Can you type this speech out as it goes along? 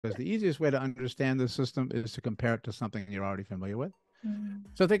because the easiest way to understand the system is to compare it to something you're already familiar with. Mm.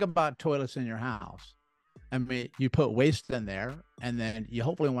 So think about toilets in your house. I mean, you put waste in there, and then you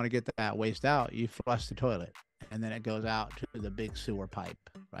hopefully want to get that waste out. You flush the toilet, and then it goes out to the big sewer pipe,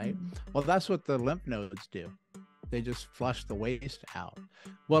 right? Mm. Well, that's what the lymph nodes do. They just flush the waste out.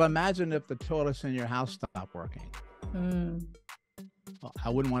 Well, imagine if the toilets in your house stop working. Mm. Well, I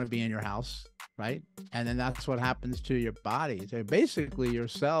wouldn't want to be in your house, right? And then that's what happens to your body. So basically, your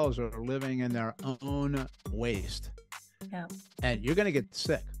cells are living in their own waste, Yeah. and you're going to get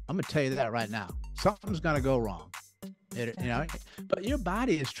sick. I'm going to tell you that right now. Something's going to go wrong. But your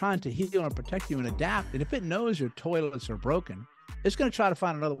body is trying to heal and protect you and adapt. And if it knows your toilets are broken, it's going to try to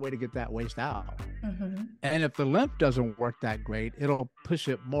find another way to get that waste out. Mm-hmm. And if the lymph doesn't work that great, it'll push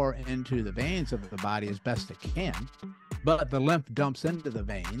it more into the veins of the body as best it can. But the lymph dumps into the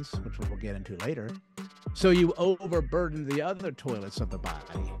veins, which we'll get into later. So you overburden the other toilets of the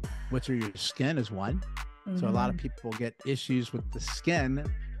body, which are your skin is one. Mm-hmm. So a lot of people get issues with the skin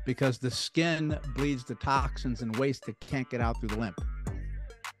because the skin bleeds the toxins and waste that can't get out through the lymph.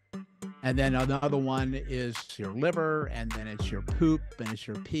 And then another one is your liver, and then it's your poop, and it's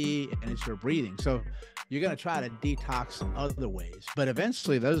your pee, and it's your breathing. So you're going to try to detox other ways, but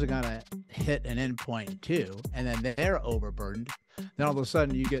eventually those are going to hit an end point too, and then they're overburdened. Then all of a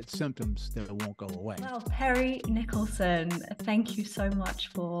sudden you get symptoms that won't go away. Well, Perry Nickelston, thank you so much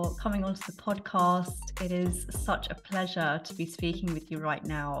for coming onto the podcast. It is such a pleasure to be speaking with you right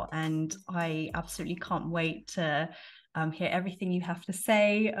now, and I absolutely can't wait to hear everything you have to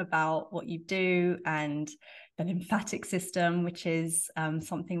say about what you do and the lymphatic system, which is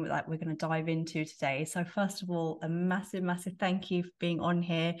something that we're going to dive into today. So first of all, a massive, massive thank you for being on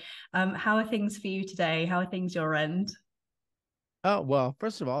here. How are things for you today? How are things your end? Oh, well,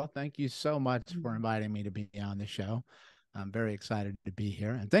 first of all, thank you so much for inviting me to be on the show. I'm very excited to be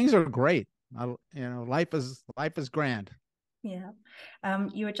here, and things are great. Life is grand. Yeah.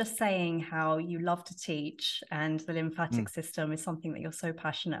 You were just saying how you love to teach, and the lymphatic system is something that you're so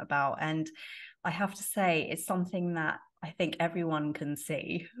passionate about. And I have to say, it's something that I think everyone can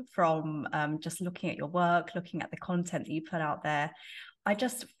see from just looking at your work, looking at the content that you put out there. I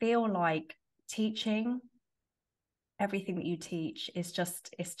just feel like teaching, everything that you teach is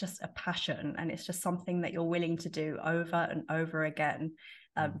just, it's just a passion, and it's just something that you're willing to do over and over again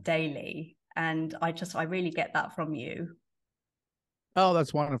daily. And I really get that from you. Oh,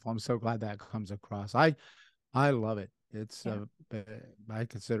 that's wonderful. I'm so glad that comes across. I love it. It's Yeah. I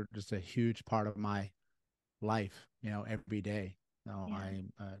consider it just a huge part of my life, every day. So Yeah. I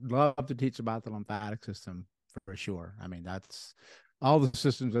love to teach about the lymphatic system for sure. I mean, that's all the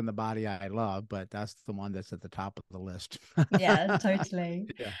systems in the body I love, but that's the one that's at the top of the list. Yeah, totally.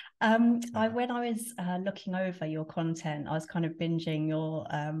 Yeah. When I was looking over your content, I was kind of binging your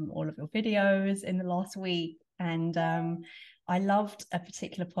all of your videos in the last week, and I loved a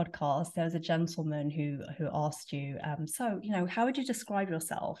particular podcast. There was a gentleman who asked you, so how would you describe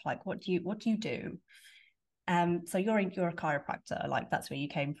yourself? Like, what do you do? So you're a chiropractor, like that's where you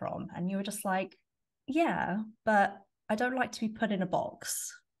came from, and you were just like, yeah, but I don't like to be put in a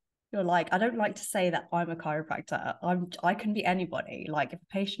box. You're like, I don't like to say that I'm a chiropractor. I can be anybody. Like if a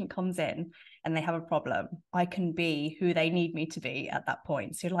patient comes in and they have a problem, I can be who they need me to be at that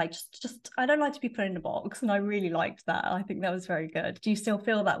point. So you're like, just I don't like to be put in a box. And I really liked that. I think that was very good. Do you still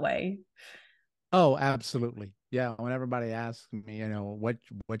feel that way? Oh, absolutely. Yeah. When everybody asks me,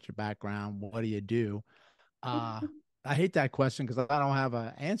 what's your background? What do you do? Uh, I hate that question because I don't have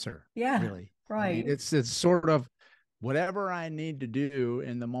an answer, Yeah, really. I mean, right. it's sort of whatever I need to do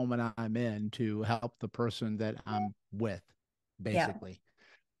in the moment I'm in to help the person that I'm with, Yeah. basically.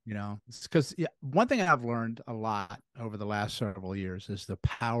 It's because one thing I've learned a lot over the last several years is the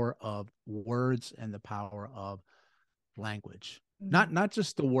power of words and the power of language. Mm. Not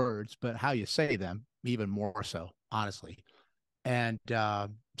just the words, but how you say them, even more so, honestly. And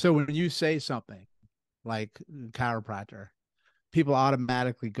so when you say something like chiropractor, people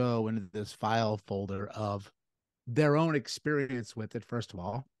automatically go into this file folder of their own experience with it, first of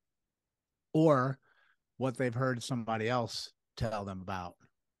all, or what they've heard somebody else tell them about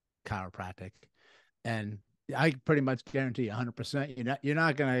chiropractic. And I pretty much guarantee 100% you're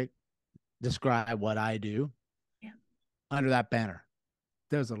not going to describe what I do Yeah. under that banner.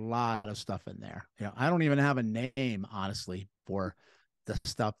 There's a lot of stuff in there. I don't even have a name, honestly, for the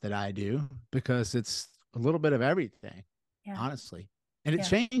stuff that I do because it's a little bit of everything, Yeah. honestly. And it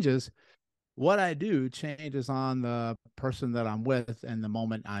Yeah. changes. What I do changes on the person that I'm with and the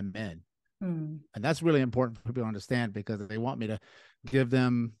moment I'm in. Mm. And that's really important for people to understand because they want me to give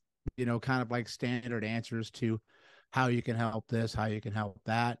them, kind of like standard answers to how you can help this, how you can help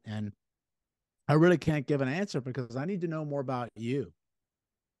that. And I really can't give an answer because I need to know more about you.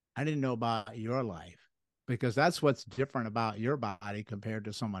 I didn't know about your life because that's what's different about your body compared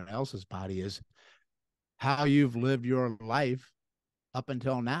to someone else's body is how you've lived your life up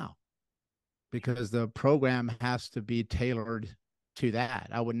until now, because the program has to be tailored to that.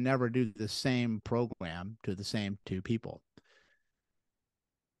 I would never do the same program to the same two people.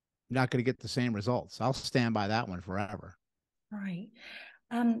 I'm not going to get the same results. I'll stand by that one forever. Right.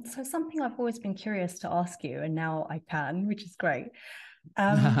 So something I've always been curious to ask you, and now I can, which is great.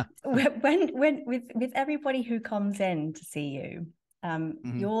 When with everybody who comes in to see you,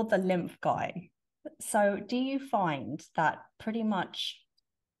 Mm-hmm. you're the lymph guy. So do you find that pretty much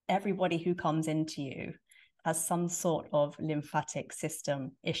everybody who comes into you has some sort of lymphatic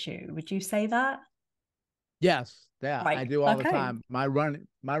system issue? Would you say that? Yes, yeah, I Right. do all the Okay. time. My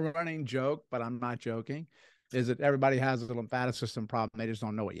running joke, but I'm not joking, is that everybody has a lymphatic system problem. They just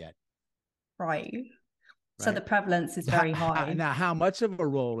don't know it yet, Right. So the right? prevalence is very high. Now, how much of a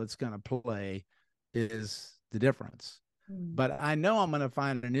role it's going to play is the difference. Mm. But I know I'm going to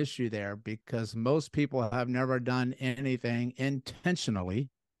find an issue there because most people have never done anything intentionally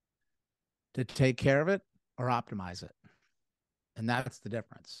to take care of it or optimize it. And that's the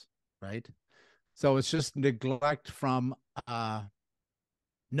difference, right? So it's just neglect from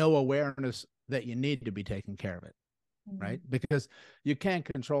no awareness that you need to be taking care of it, Mm. right? Because you can't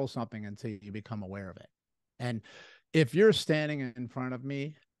control something until you become aware of it. And if you're standing in front of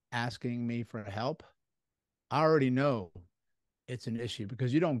me asking me for help, I already know it's an issue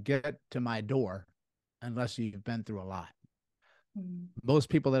because you don't get to my door unless you've been through a lot. Mm. Most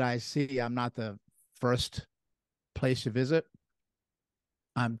people that I see, I'm not the first place you visit.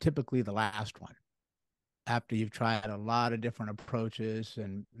 I'm typically the last one after you've tried a lot of different approaches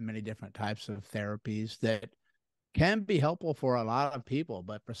and many different types of therapies that can be helpful for a lot of people,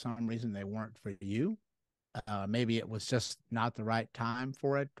 but for some reason they weren't for you. Maybe it was just not the right time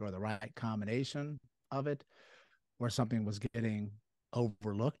for it or the right combination of it, or something was getting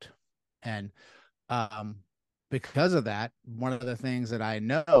overlooked. And um, because of that, one of the things that I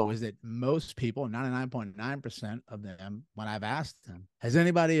know is that most people, 99.9% of them, when I've asked them, has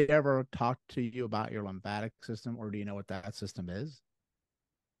anybody ever talked to you about your lymphatic system or do you know what that system is?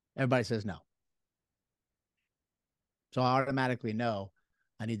 Everybody says no. So I automatically know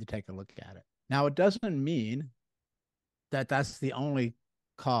I need to take a look at it. Now, it doesn't mean that that's the only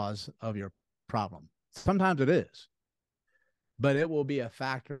cause of your problem. Sometimes it is, but it will be a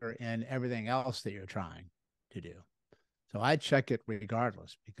factor in everything else that you're trying to do. So I check it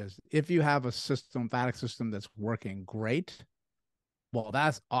regardless, because if you have a system, lymphatic system that's working great, well,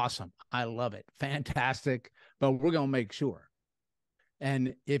 that's awesome. I love it. Fantastic. But we're going to make sure.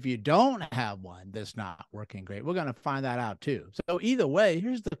 And if you don't have one that's not working great, we're going to find that out too. So either way,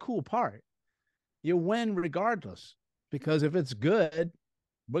 here's the cool part. You win regardless, because if it's good,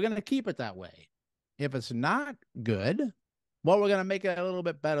 we're going to keep it that way. If it's not good, well, we're going to make it a little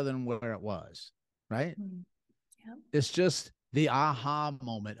bit better than where it was, right? Mm. Yeah. It's just the aha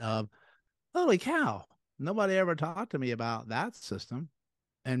moment of, holy cow, nobody ever talked to me about that system.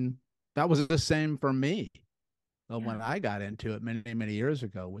 And that was the same for me Yeah. when I got into it many, many years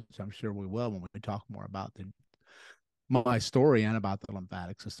ago, which I'm sure we will when we talk more about my story and about the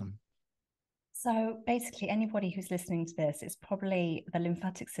lymphatic system. So basically, anybody who's listening to this, it's probably the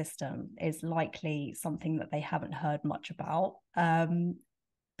lymphatic system is likely something that they haven't heard much about,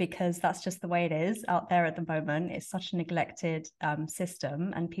 because that's just the way it is out there at the moment. It's such a neglected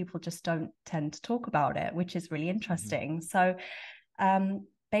system, and people just don't tend to talk about it, which is really interesting. Mm-hmm. So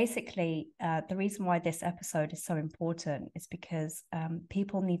basically, the reason why this episode is so important is because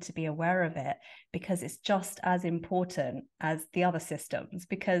people need to be aware of it, because it's just as important as the other systems,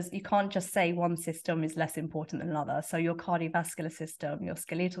 because you can't just say one system is less important than another. So your cardiovascular system, your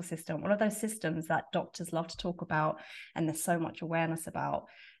skeletal system, all of those systems that doctors love to talk about and there's so much awareness about,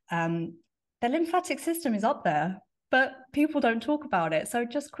 the lymphatic system is up there, but people don't talk about it. So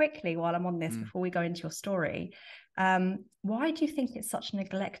just quickly, while I'm on this, before we go into your story, why do you think it's such a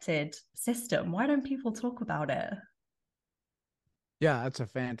neglected system? Why don't people talk about it? Yeah, that's a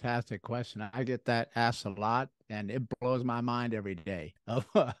fantastic question. I get that asked a lot, and it blows my mind every day of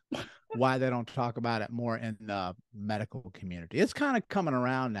why they don't talk about it more in the medical community. It's kind of coming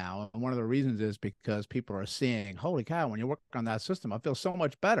around now. And one of the reasons is because people are seeing, holy cow, when you work on that system, I feel so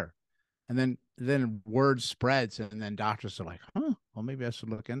much better. And then word spreads, and then doctors are like, huh, well, maybe I should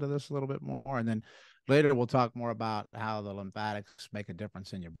look into this a little bit more. And then later we'll talk more about how the lymphatics make a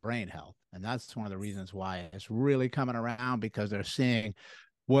difference in your brain health. And that's one of the reasons why it's really coming around, because they're seeing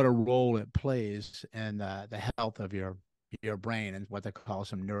what a role it plays in the health of your brain and what they call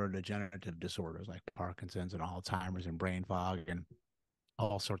some neurodegenerative disorders like Parkinson's and Alzheimer's and brain fog and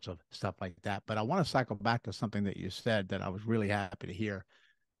all sorts of stuff like that. But I want to cycle back to something that you said that I was really happy to hear,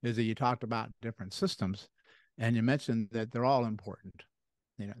 is that you talked about different systems and you mentioned that they're all important.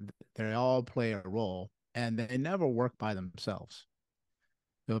 You know, they all play a role and they never work by themselves.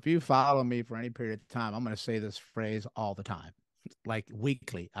 So if you follow me for any period of time, I'm going to say this phrase all the time, like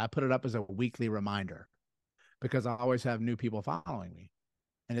weekly. I put it up as a weekly reminder because I always have new people following me.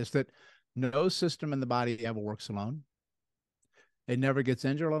 And it's that no system in the body ever works alone. It never gets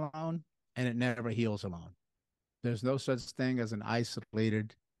injured alone, and it never heals alone. There's no such thing as an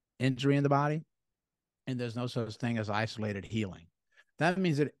isolated injury in the body, and there's no such thing as isolated healing. That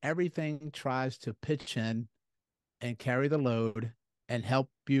means that everything tries to pitch in and carry the load and help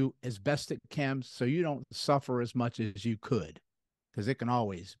you as best it can so you don't suffer as much as you could, because it can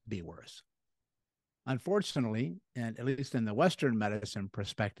always be worse. Unfortunately, and at least in the Western medicine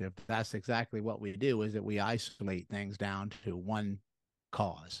perspective, that's exactly what we do, is that we isolate things down to one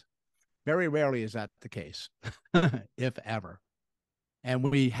cause. Very rarely is that the case, if ever. And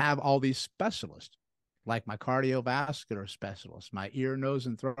we have all these specialists, like my cardiovascular specialist, my ear, nose,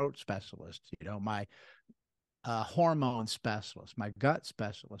 and throat specialist, you know, my hormone specialist, my gut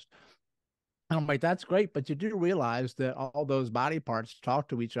specialist. And I'm like, that's great, but you do realize that all those body parts talk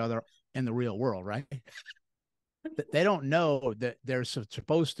to each other in the real world, right? They don't know that there's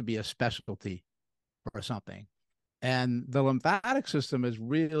supposed to be a specialty or something. And the lymphatic system is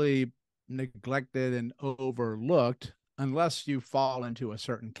really neglected and overlooked unless you fall into a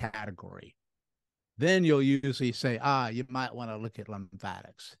certain category. Then you'll usually say, you might want to look at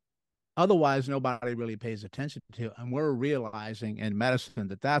lymphatics. Otherwise, nobody really pays attention to it. And we're realizing in medicine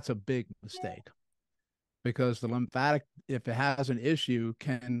that that's a big mistake, because the lymphatic, if it has an issue,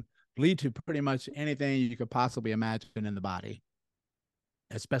 can lead to pretty much anything you could possibly imagine in the body,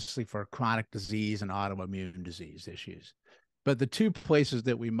 especially for chronic disease and autoimmune disease issues. But the two places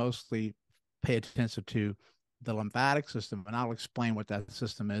that we mostly pay attention to, the lymphatic system, and I'll explain what that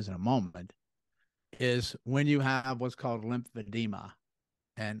system is in a moment, is when you have what's called lymphedema.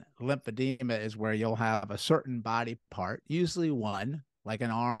 And lymphedema is where you'll have a certain body part, usually one, like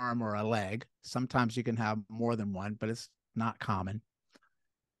an arm or a leg. Sometimes you can have more than one, but it's not common.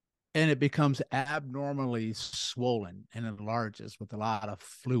 And it becomes abnormally swollen and enlarges with a lot of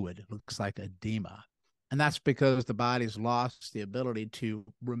fluid. It looks like edema. And that's because the body's lost the ability to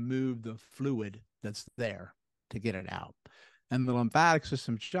remove the fluid that's there to get it out. And the lymphatic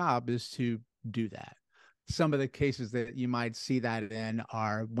system's job is to do that. Some of the cases that you might see that in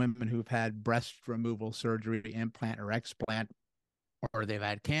are women who've had breast removal surgery, implant or explant, or they've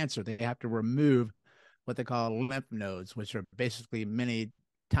had cancer. They have to remove what they call lymph nodes, which are basically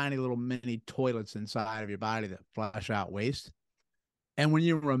tiny little mini toilets inside of your body that flush out waste. And when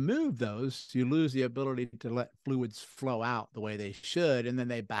you remove those, you lose the ability to let fluids flow out the way they should, and then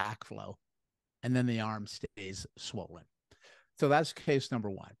they backflow, and then the arm stays swollen. So that's case number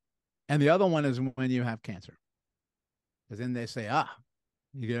one. And the other one is when you have cancer, because then they say,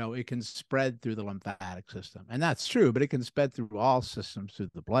 it can spread through the lymphatic system. And that's true, but it can spread through all systems through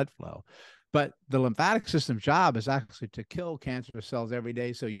the blood flow. But the lymphatic system's job is actually to kill cancer cells every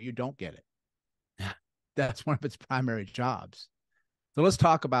day so you don't get it. That's one of its primary jobs. So let's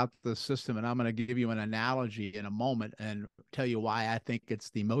talk about the system, and I'm going to give you an analogy in a moment and tell you why I think it's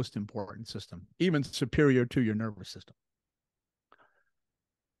the most important system, even superior to your nervous system.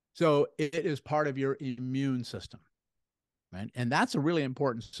 So it is part of your immune system, right? And that's a really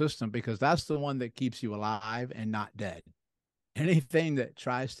important system because that's the one that keeps you alive and not dead. Anything that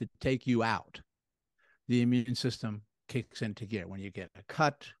tries to take you out, the immune system kicks into gear. When you get a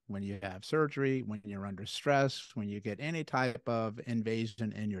cut, when you have surgery, when you're under stress, when you get any type of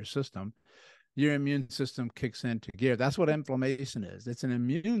invasion in your system, your immune system kicks into gear. That's what inflammation is. It's an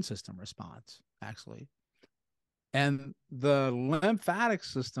immune system response, actually. And the lymphatic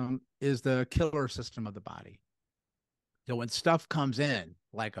system is the killer system of the body. So when stuff comes in,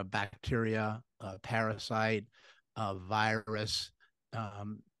 like a bacteria, a parasite, a virus,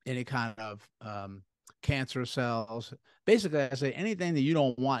 any kind of cancer cells, basically, I say anything that you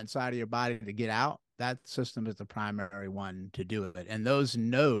don't want inside of your body to get out, that system is the primary one to do it. And those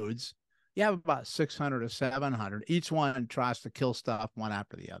nodes, you have about 600 to 700. Each one tries to kill stuff one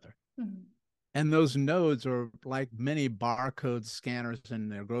after the other. Mm-hmm. And those nodes are like mini barcode scanners in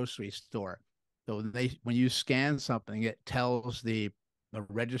their grocery store. So when you scan something, it tells the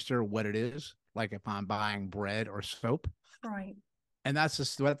register what it is, like if I'm buying bread or soap. Right. And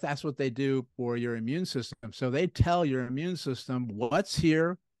that's what they do for your immune system. So they tell your immune system what's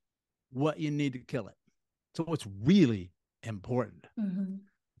here, what you need to kill it. So it's really important. Mm-hmm.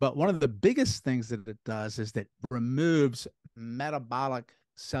 But one of the biggest things that it does is that removes metabolic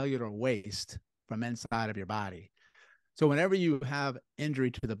cellular waste from inside of your body. So whenever you have injury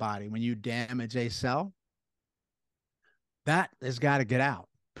to the body, when you damage a cell, that has got to get out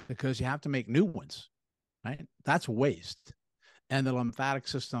because you have to make new ones, right? That's waste. And the lymphatic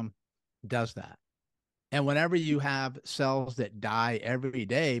system does that. And whenever you have cells that die every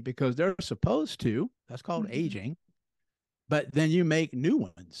day because they're supposed to, that's called aging, but then you make new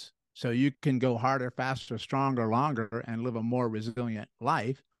ones. So you can go harder, faster, stronger, longer, and live a more resilient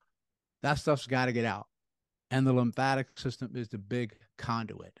life. That stuff's got to get out. And the lymphatic system is the big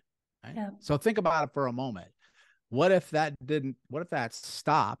conduit. Right? Yeah. So think about it for a moment. What if that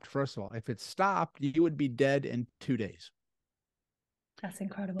stopped? First of all, if it stopped, you would be dead in 2 days. That's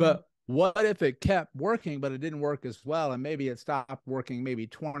incredible. But what if it kept working, but it didn't work as well? And maybe it stopped working maybe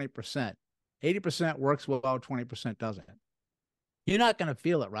 20%. 80% works well, 20% doesn't. You're not going to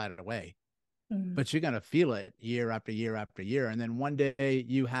feel it right away, but you're going to feel it year after year after year. And then one day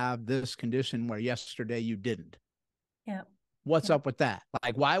you have this condition where yesterday you didn't. Yeah. What's up with that?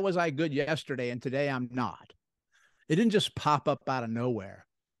 Like, why was I good yesterday and today I'm not? It didn't just pop up out of nowhere.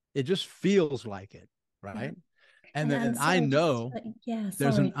 It just feels like it, right? Yeah. And then I know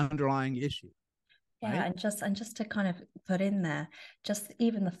there's an underlying issue. Yeah, right? and just to kind of put in there, just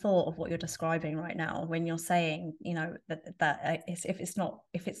even the thought of what you're describing right now, when you're saying, you know, that if it's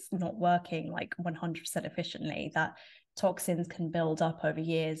not working like 100% efficiently, that toxins can build up over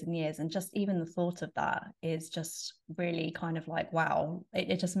years and years, and just even the thought of that is just really kind of like, wow,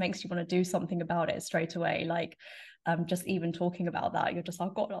 it just makes you want to do something about it straight away. Like, just even talking about that, you're just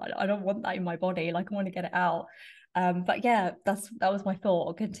like, God, I don't want that in my body. Like, I want to get it out. But yeah, that was my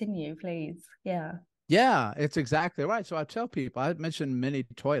thought. Continue, please. Yeah. Yeah, it's exactly right. So I tell people, I mentioned mini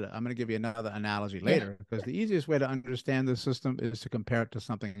toilet. I'm going to give you another analogy later because the easiest way to understand the system is to compare it to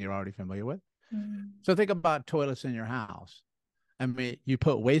something you're already familiar with. So think about toilets in your house. I mean, you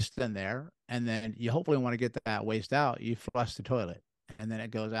put waste in there and then you hopefully want to get that waste out. You flush the toilet and then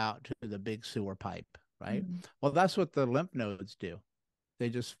it goes out to the big sewer pipe, right? Well, that's what the lymph nodes do. They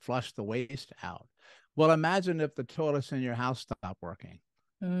just flush the waste out. Well, imagine if the toilets in your house stop working.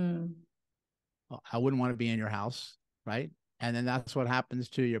 I wouldn't want to be in your house, right? And then that's what happens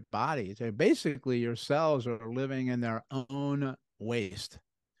to your body. So basically, your cells are living in their own waste.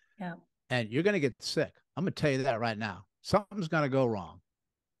 Yeah. And you're going to get sick. I'm going to tell you that right now. Something's going to go wrong.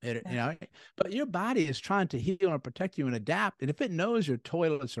 You know, but your body is trying to heal and protect you and adapt. And if it knows your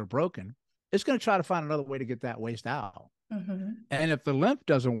toilets are broken, it's going to try to find another way to get that waste out. And if the lymph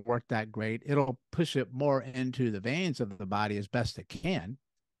doesn't work that great, it'll push it more into the veins of the body as best it can.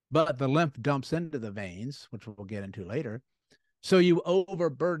 But the lymph dumps into the veins, which we'll get into later. So you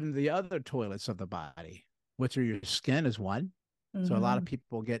overburden the other toilets of the body, which are your skin is one. So a lot of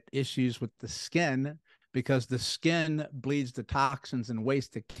people get issues with the skin because the skin bleeds the toxins and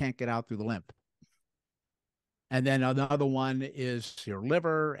waste that can't get out through the lymph. And then another one is your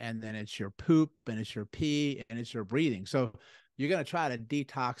liver, and then it's your poop, and it's your pee, and it's your breathing. So you're going to try to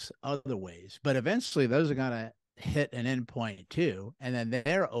detox other ways, but eventually those are going to hit an end point too, and then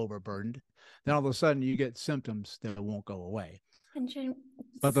they're overburdened. Then all of a sudden you get symptoms that won't go away.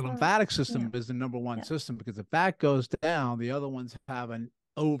 But the lymphatic system is the number one system because if that goes down, the other ones have an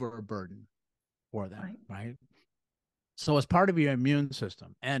overburden for them, right? So it's part of your immune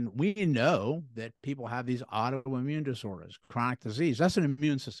system. And we know that people have these autoimmune disorders, chronic disease. That's an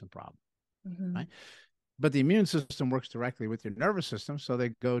immune system problem, right? But the immune system works directly with your nervous system, so they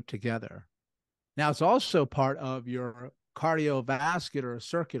go together. Now, it's also part of your cardiovascular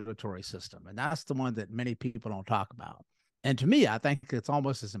circulatory system, and that's the one that many people don't talk about. And to me, I think it's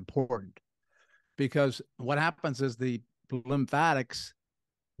almost as important because what happens is the lymphatics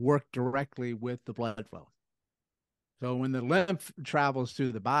work directly with the blood flow. So when the lymph travels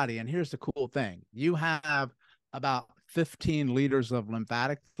through the body, and here's the cool thing, you have about 15 liters of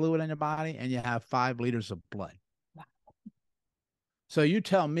lymphatic fluid in your body, and you have 5 liters of blood. Wow. So you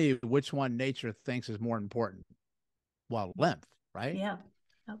tell me which one nature thinks is more important. Well, lymph, right? Yeah.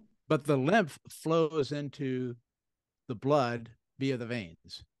 But the lymph flows into the blood via the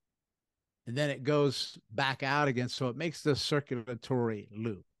veins. And then it goes back out again. So it makes this circulatory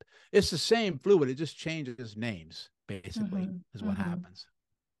loop. It's the same fluid. It just changes names, basically, is what happens.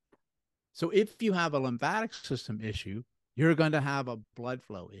 So if you have a lymphatic system issue, you're going to have a blood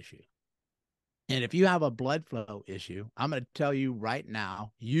flow issue. And if you have a blood flow issue, I'm going to tell you right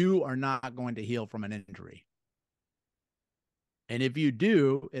now, you are not going to heal from an injury. And if you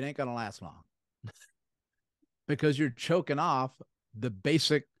do, it ain't going to last long because you're choking off the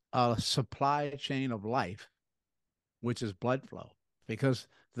basic supply chain of life, which is blood flow, because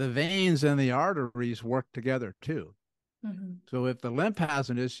the veins and the arteries work together too. Mm-hmm. So if the lymph has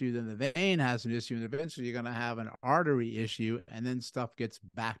an issue, then the vein has an issue, and eventually you're going to have an artery issue, and then stuff gets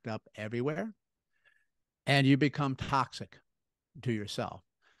backed up everywhere, and you become toxic to yourself.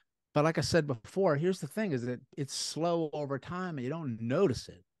 But like I said before, here's the thing: is that it's slow over time, and you don't notice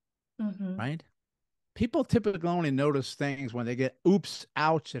it, mm-hmm. right? People typically only notice things when they get, oops,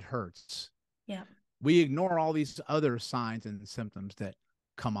 ouch, it hurts. Yeah. We ignore all these other signs and symptoms that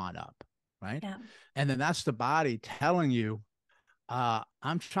come on up, right? Yeah. And then that's the body telling you,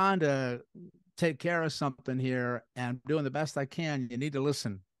 I'm trying to take care of something here and I'm doing the best I can. You need to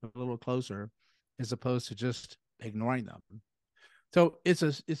listen a little closer as opposed to just ignoring them. So it's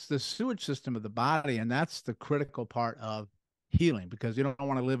the sewage system of the body, and that's the critical part of healing, because you don't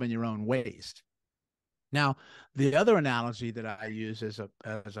want to live in your own waste. Now, the other analogy that I use is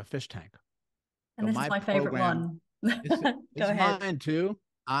a fish tank. And so this is my favorite one. It's mine too,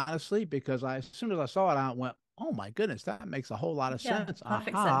 honestly, because as soon as I saw it, I went, oh my goodness, that makes a whole lot of sense.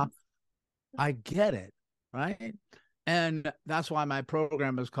 Perfect sense. I get it, right? And that's why my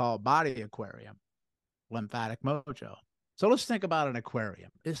program is called Body Aquarium, Lymphatic Mojo. So let's think about an aquarium.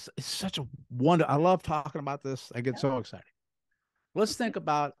 It's such a wonder. I love talking about this. I get so excited. Let's think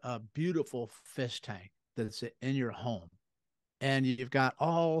about a beautiful fish tank that's in your home, and you've got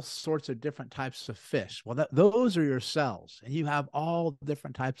all sorts of different types of fish. Well, those are your cells, and you have all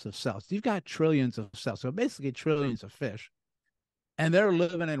different types of cells. You've got trillions of cells, so basically trillions of fish, and they're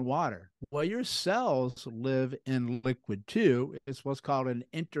living in water. Well, your cells live in liquid too. It's what's called an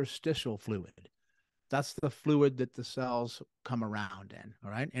interstitial fluid. That's the fluid that the cells come around in,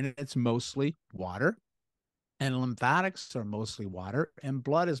 all right? And it's mostly water, and lymphatics are mostly water, and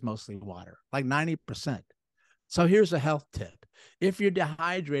blood is mostly water, like 90%. So here's a health tip. If you're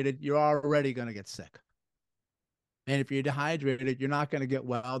dehydrated, you're already going to get sick. And if you're dehydrated, you're not going to get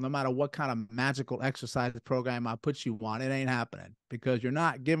well, no matter what kind of magical exercise program I put you on. It ain't happening, because you're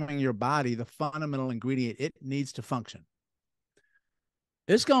not giving your body the fundamental ingredient it needs to function.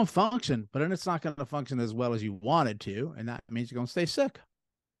 It's going to function, but then it's not going to function as well as you wanted to, and that means you're going to stay sick.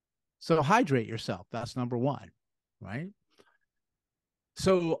 So hydrate yourself. That's number one, right?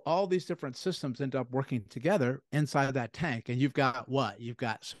 So all these different systems end up working together inside that tank, and you've got what? You've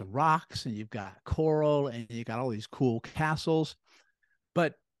got some rocks, and you've got coral, and you've got all these cool castles,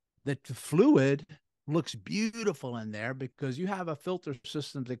 but the fluid looks beautiful in there because you have a filter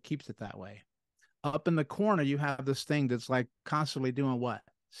system that keeps it that way. Up in the corner, you have this thing that's like constantly doing what?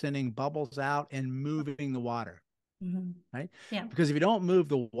 Sending bubbles out and moving the water, right? Yeah. Because if you don't move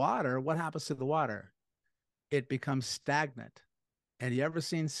the water, what happens to the water? It becomes stagnant. And you ever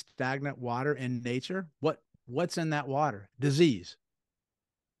seen stagnant water in nature? What's in that water? Disease.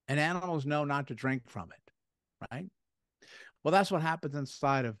 And animals know not to drink from it, right? Well, that's what happens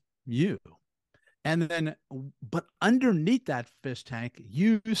inside of you. And then, but underneath that fish tank,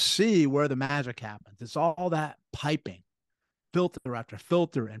 you see where the magic happens. It's all that piping, filter after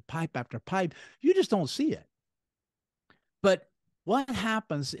filter and pipe after pipe. You just don't see it. But what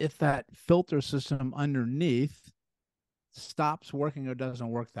happens if that filter system underneath stops working or doesn't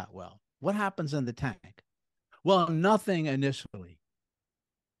work that well? What happens in the tank? Well, nothing initially.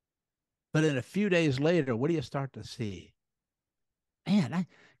 But in a few days later, what do you start to see? Man,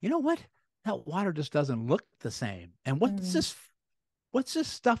 you know what? That water just doesn't look the same. And what's this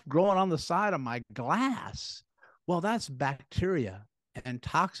stuff growing on the side of my glass? Well, that's bacteria and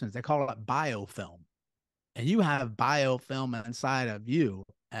toxins. They call it biofilm. And you have biofilm inside of you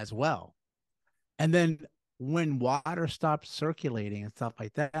as well. And then when water stops circulating and stuff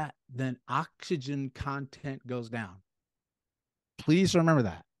like that, then oxygen content goes down. Please remember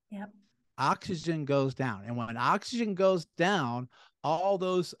that. Yep. Oxygen goes down. And when oxygen goes down, all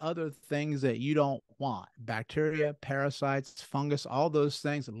those other things that you don't want, bacteria, parasites, fungus, all those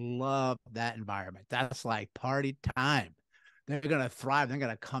things love that environment. That's like party time. They're going to thrive. They're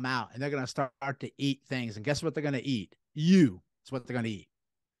going to come out, and they're going to start to eat things. And guess what they're going to eat? You. It's what they're going to eat.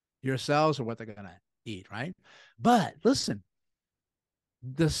 Your cells are what they're going to eat, right? But listen,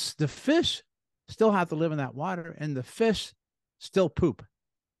 the fish still have to live in that water, and the fish still poop.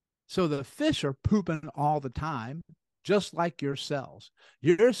 So the fish are pooping all the time, just like your cells.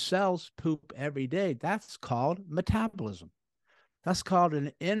 Your cells poop every day. That's called metabolism. That's called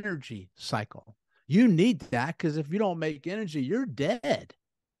an energy cycle. You need that, because if you don't make energy, you're dead,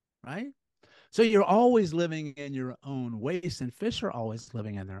 right? So you're always living in your own waste, and fish are always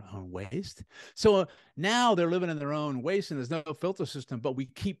living in their own waste. So now they're living in their own waste, and there's no filter system, but we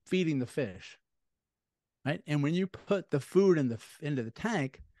keep feeding the fish, right? And when you put the food into the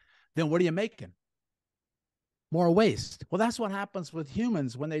tank, then what are you making? More waste. Well, that's what happens with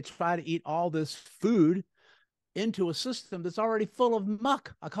humans when they try to eat all this food into a system that's already full of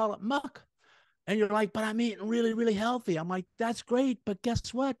muck. I call it muck. And you're like, but I'm eating really, really healthy. I'm like, that's great. But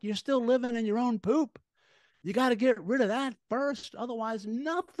guess what? You're still living in your own poop. You got to get rid of that first. Otherwise,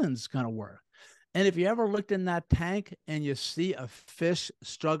 nothing's going to work. And if you ever looked in that tank and you see a fish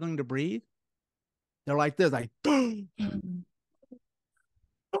struggling to breathe, they're like this, like, well,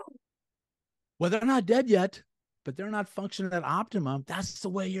 they're not dead yet, but they're not functioning at optimum. That's the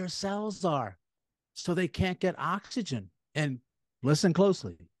way your cells are. So they can't get oxygen. And listen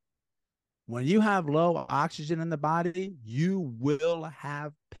closely. When you have low oxygen in the body, you will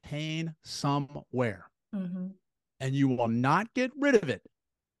have pain somewhere. Mm-hmm. And you will not get rid of it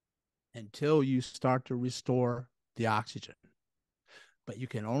until you start to restore the oxygen. But you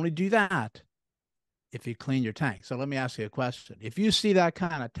can only do that if you clean your tank. So let me ask you a question. If you see that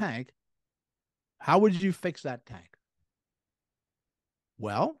kind of tank, how would you fix that tank?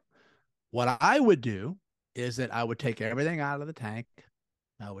 Well, what I would do is that I would take everything out of the tank.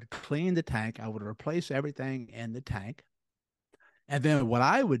 I would clean the tank. I would replace everything in the tank. And then what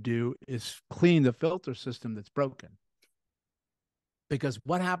I would do is clean the filter system that's broken. Because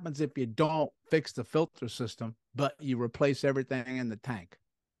what happens if you don't fix the filter system, but you replace everything in the tank?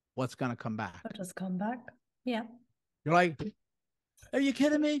 What's going to come back? What does come back? Yeah. You're like, are you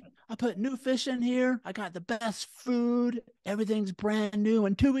kidding me? I put new fish in here. I got the best food. Everything's brand new.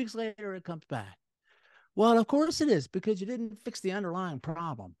 And 2 weeks later, it comes back. Well, of course it is, because you didn't fix the underlying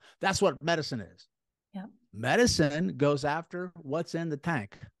problem. That's what medicine is. Yeah. Medicine goes after what's in the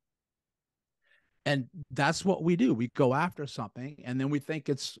tank. And that's what we do. We go after something and then we think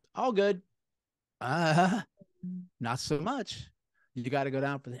it's all good. Not so much. You got to go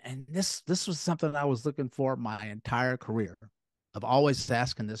down for the, and this was something I was looking for my entire career, of always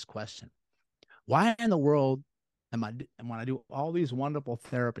asking this question. Why in the world am I, and when I do all these wonderful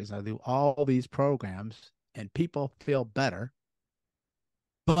therapies, I do all these programs and people feel better,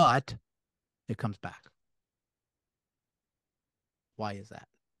 but it comes back? Why is that?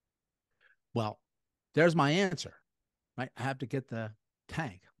 Well, there's my answer, right? I have to get the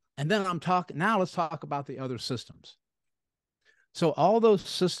tank. And then now let's talk about the other systems. So all those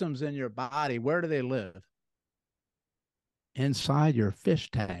systems in your body, where do they live? Inside your fish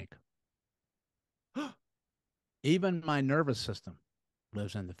tank. Even my nervous system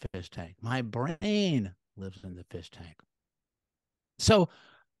lives in the fish tank. My brain lives in the fish tank. So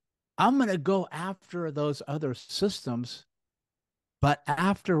I'm going to go after those other systems, but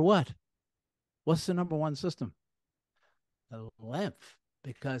after what? What's the number one system? The lymph.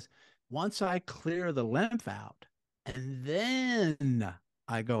 Because once I clear the lymph out, and then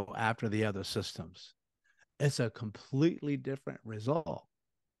I go after the other systems, it's a completely different result,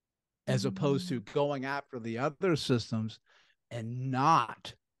 as opposed to going after the other systems and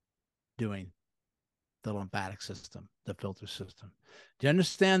not doing the lymphatic system, the filter system. Do you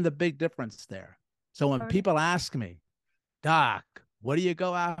understand the big difference there? So when people ask me, Doc, what do you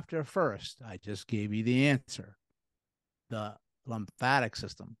go after first? I just gave you the answer. The lymphatic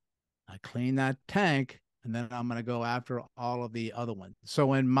system. I clean that tank, and then I'm going to go after all of the other ones.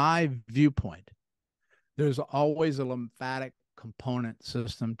 So in my viewpoint, there's always a lymphatic component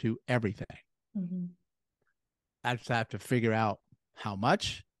system to everything. Mm-hmm. I just have to figure out how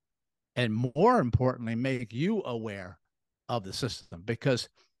much, and more importantly, make you aware of the system. Because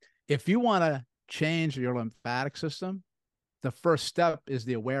if you want to change your lymphatic system, the first step is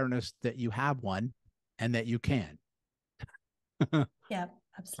the awareness that you have one and that you can. Yeah,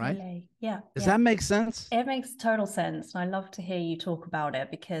 absolutely. Right? Yeah. Does that make sense? It makes total sense. And I love to hear you talk about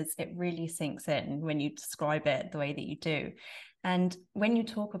it, because it really sinks in when you describe it the way that you do. And when you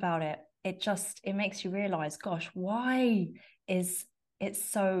talk about it, it makes you realize, gosh, why is it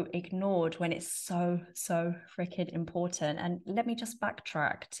so ignored when it's so freaking important? And let me just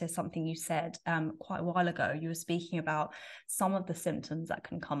backtrack to something you said quite a while ago. You were speaking about some of the symptoms that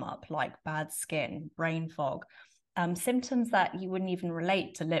can come up, like bad skin, brain fog, symptoms that you wouldn't even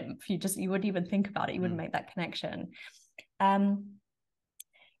relate to lymph. You wouldn't even think about it. You wouldn't make that connection.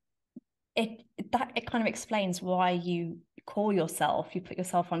 It kind of explains why you put yourself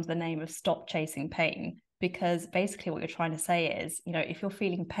under the name of Stop Chasing Pain, because basically what you're trying to say is, if you're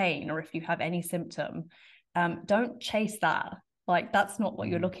feeling pain or if you have any symptom, don't chase that. Like, that's not what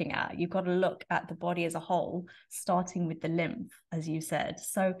you're looking at. You've got to look at the body as a whole, starting with the lymph, as you said.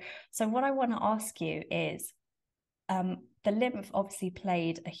 So what I want to ask you is, the lymph obviously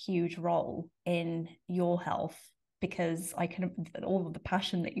played a huge role in your health, because I can, all of the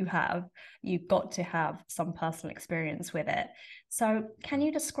passion that you have, you've got to have some personal experience with it. So can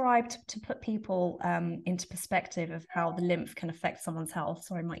you describe, to put people into perspective of how the lymph can affect someone's health?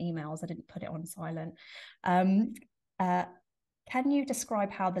 Sorry, my emails, I didn't put it on silent. Can you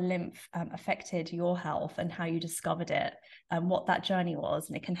describe how the lymph affected your health and how you discovered it, and what that journey was?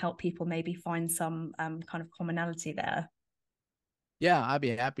 And it can help people maybe find some kind of commonality there. Yeah, I'd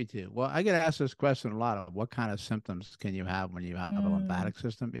be happy to. Well, I get asked this question a lot of what kind of symptoms can you have when you have a lymphatic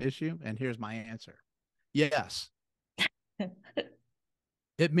system issue? And here's my answer. Yes.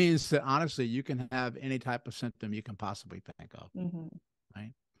 It means that honestly, you can have any type of symptom you can possibly think of,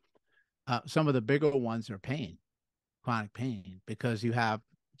 right? Some of the bigger ones are pain, chronic pain, because you have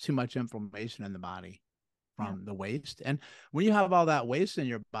too much inflammation in the body from the waste. And when you have all that waste in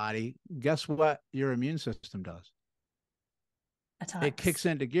your body, guess what your immune system does? Attacks. It kicks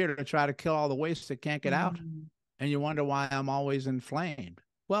into gear to try to kill all the waste that can't get out. And you wonder why I'm always inflamed.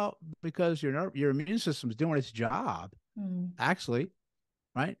 Well, because your immune system is doing its job, actually,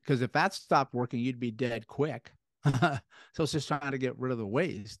 right? Because if that stopped working, you'd be dead quick. So it's just trying to get rid of the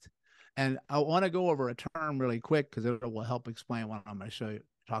waste. And I want to go over a term really quick because it will help explain what I'm going to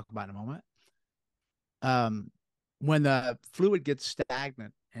talk about in a moment. When the fluid gets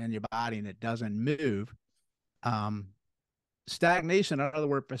stagnant in your body and it doesn't move, stagnation, another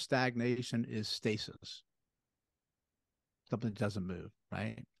word for stagnation is stasis. Something doesn't move,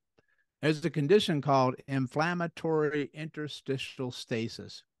 right? There's a condition called inflammatory interstitial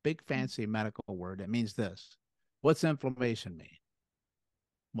stasis. Big fancy medical word. It means this. What's inflammation mean?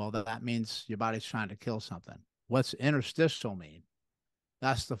 Well, that means your body's trying to kill something. What's interstitial mean?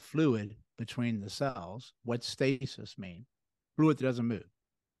 That's the fluid between the cells. What's stasis mean? Fluid that doesn't move.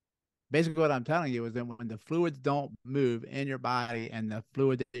 Basically, what I'm telling you is that when the fluids don't move in your body and the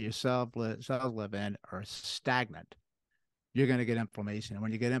fluid that your cells live in are stagnant, you're going to get inflammation. And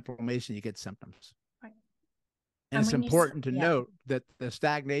when you get inflammation, you get symptoms. Right. And it's important to note that the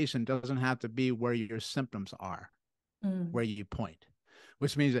stagnation doesn't have to be where your symptoms are, where you point,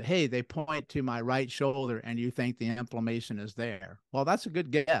 which means that, hey, they point to my right shoulder and you think the inflammation is there. Well, that's a good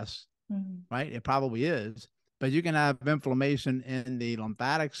guess, right? It probably is. But you can have inflammation in the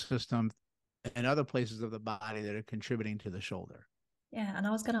lymphatic system and other places of the body that are contributing to the shoulder. Yeah, and I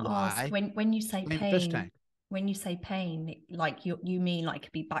was going to ask, when you say pain, when you say pain, like you mean like it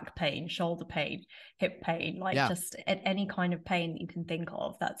could be back pain, shoulder pain, hip pain, like just any kind of pain that you can think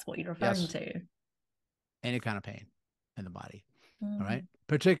of. That's what you're referring to. Any kind of pain in the body, all right?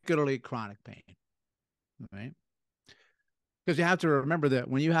 Particularly chronic pain, right? Because you have to remember that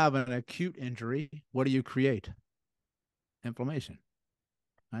when you have an acute injury, what do you create? Inflammation,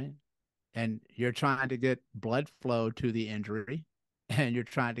 right? And you're trying to get blood flow to the injury, and you're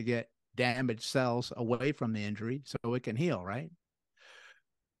trying to get damaged cells away from the injury so it can heal, right?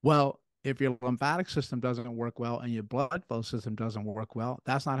 Well, if your lymphatic system doesn't work well and your blood flow system doesn't work well,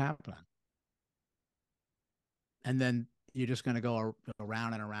 that's not happening. And then you're just going to go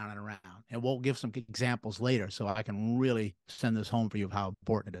around and around and around. And we'll give some examples later so I can really send this home for you of how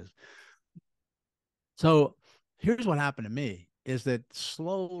important it is. So here's what happened to me is that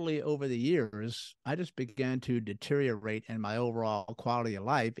slowly over the years, I just began to deteriorate in my overall quality of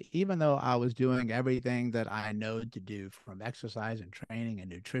life, even though I was doing everything that I know to do, from exercise and training and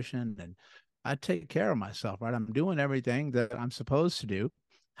nutrition. And I take care of myself, right? I'm doing everything that I'm supposed to do.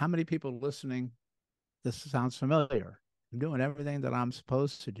 How many people listening? This sounds familiar. I'm doing everything that I'm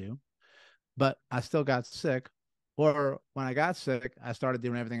supposed to do, but I still got sick. Or when I got sick, I started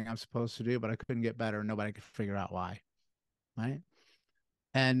doing everything I'm supposed to do, but I couldn't get better. Nobody could figure out why. Right.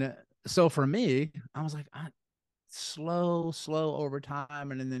 And so for me, I was like, slow over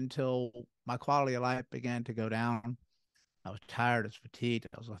time. And then until my quality of life began to go down, I was tired, I was fatigued,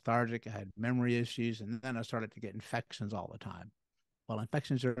 I was lethargic, I had memory issues. And then I started to get infections all the time. Well,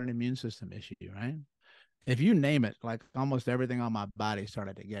 infections are an immune system issue, right? If you name it, like almost everything on my body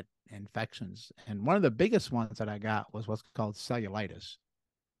started to get infections. And one of the biggest ones that I got was what's called cellulitis.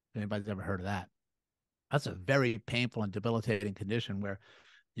 Anybody's ever heard of that? That's a very painful and debilitating condition where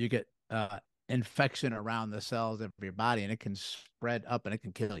you get infection around the cells of your body and it can spread up and it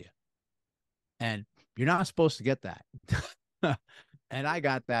can kill you. And you're not supposed to get that. And I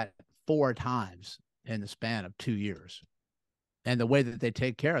got that 4 times in the span of 2 years. And the way that they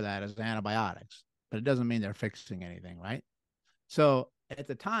take care of that is antibiotics. But it doesn't mean they're fixing anything, right? So at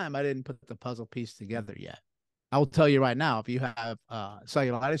the time, I didn't put the puzzle piece together yet. I will tell you right now, if you have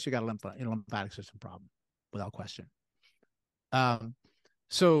cellulitis, you got a lymphatic system problem, without question.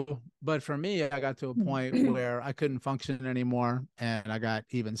 But for me, I got to a point where I couldn't function anymore, and I got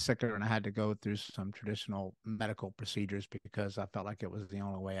even sicker, and I had to go through some traditional medical procedures because I felt like it was the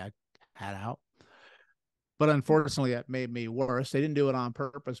only way I had out. But unfortunately, it made me worse. They didn't do it on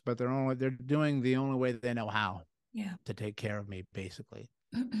purpose, but they're doing the only way they know how to take care of me, basically.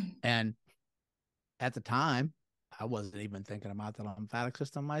 And at the time, I wasn't even thinking about the lymphatic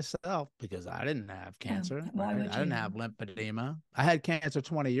system myself because I didn't have cancer. Why would I didn't have lymphedema. I had cancer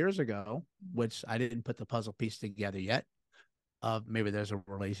 20 years ago, which I didn't put the puzzle piece together yet. Maybe there's a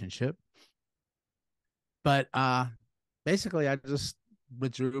relationship. But basically, I just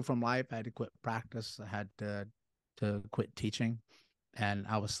withdrew from life. I had to quit practice. I had to quit teaching. And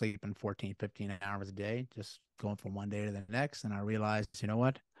I was sleeping 14, 15 hours a day, just going from one day to the next. And I realized, you know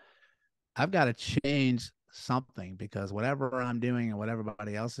what? I've got to change something because whatever I'm doing and what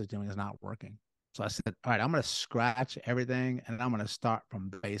everybody else is doing is not working. So I said, all right, I'm going to scratch everything and I'm going to start from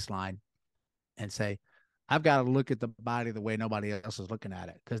the baseline and say, I've got to look at the body the way nobody else is looking at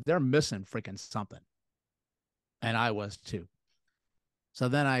it because they're missing freaking something. And I was too. So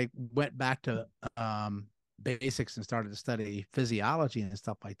then I went back to basics and started to study physiology and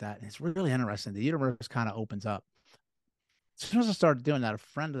stuff like that. And it's really interesting. The universe kind of opens up. As soon as I started doing that, a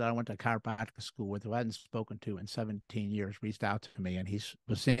friend that I went to chiropractic school with who I hadn't spoken to in 17 years reached out to me, and he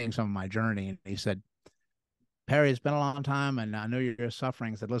was seeing some of my journey. And he said, Perry, it's been a long time, and I know you're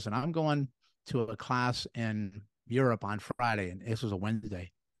suffering. He said, listen, I'm going to a class in Europe on Friday, and this was a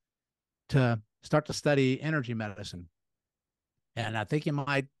Wednesday, to start to study energy medicine. And I think you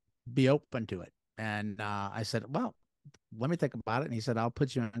might be open to it. And I said, well, let me think about it. And he said, I'll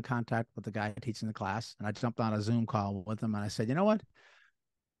put you in contact with the guy teaching the class. And I jumped on a Zoom call with him. And I said, you know what?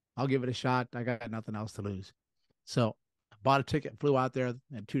 I'll give it a shot. I got nothing else to lose. So I bought a ticket, flew out there,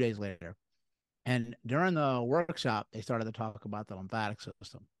 and 2 days later. And during the workshop, they started to talk about the lymphatic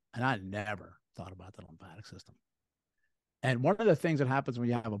system. And I never thought about the lymphatic system. And one of the things that happens when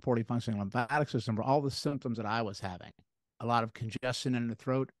you have a poorly functioning lymphatic system were all the symptoms that I was having. A lot of congestion in the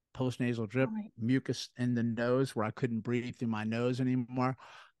throat, postnasal drip, mucus in the nose where I couldn't breathe through my nose anymore,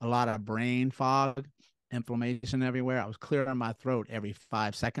 a lot of brain fog, inflammation everywhere. I was clearing my throat every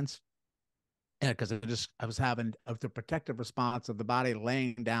 5 seconds. And because I was having the protective response of the body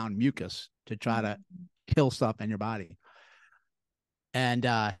laying down mucus to try to kill stuff in your body. And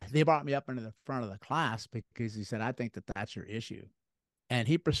they brought me up into the front of the class because he said, I think that that's your issue. And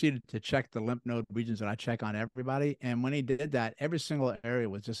he proceeded to check the lymph node regions that I check on everybody. And when he did that, every single area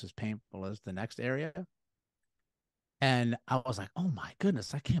was just as painful as the next area. And I was like, oh my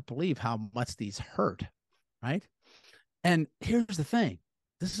goodness, I can't believe how much these hurt, right? And here's the thing.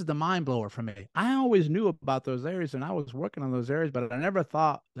 This is the mind blower for me. I always knew about those areas and I was working on those areas, but I never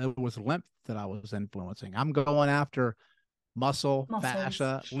thought it was lymph that I was influencing. I'm going after muscle,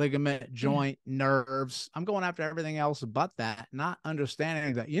 fascia, ligament, joint, nerves. I'm going after everything else but that, not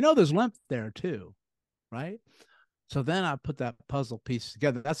understanding that, there's lymph there too, right? So then I put that puzzle piece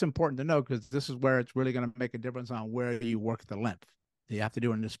together. That's important to know because this is where it's really going to make a difference on where you work the lymph. You have to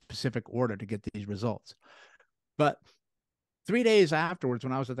do it in a specific order to get these results. But 3 days afterwards,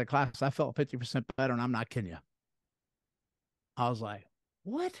 when I was at the class, I felt 50% better, and I'm not kidding you. I was like,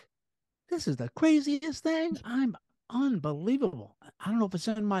 what? This is the craziest thing. I'm unbelievable. I don't know if it's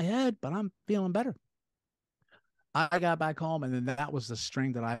in my head, but I'm feeling better. I got back home, and then that was the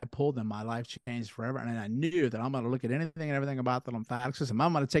string that I pulled, and my life changed forever. And I knew that I'm going to look at anything and everything about the lymphatic system.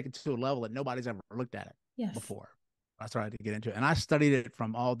 I'm going to take it to a level that nobody's ever looked at it before. I started to get into it, and I studied it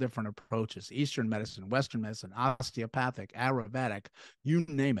from all different approaches: Eastern medicine, Western medicine, osteopathic, Ayurvedic, you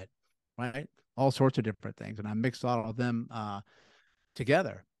name it, right? All sorts of different things, and I mixed all of them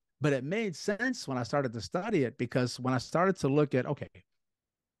together. But it made sense when I started to study it because when I started to look at, okay,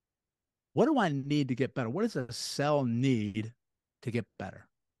 what do I need to get better? What does a cell need to get better?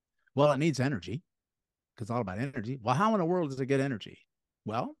 Well, it needs energy because it's all about energy. Well, how in the world does it get energy?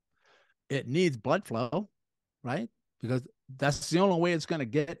 Well, it needs blood flow, right? Because that's the only way it's going to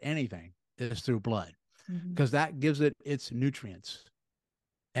get anything is through blood because that gives it its nutrients.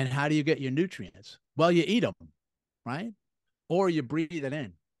 And how do you get your nutrients? Well, you eat them, right? Or you breathe it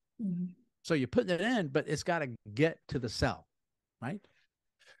in. So you put it in, but it's got to get to the cell, right?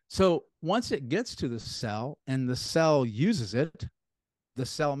 So once it gets to the cell and the cell uses it, the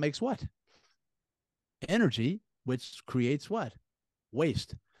cell makes what? Energy, which creates what?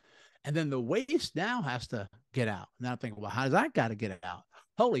 Waste. And then the waste now has to get out. Now I'm thinking, well, how does that got to get out?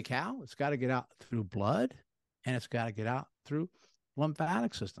 Holy cow, it's got to get out through blood and it's got to get out through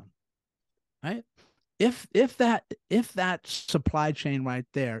lymphatic system, right? if that supply chain right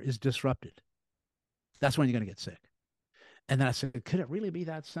there is disrupted, that's when you're going to get sick. And then I said, could it really be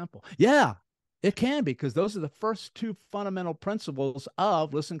that simple? Yeah, it can be, because those are the first two fundamental principles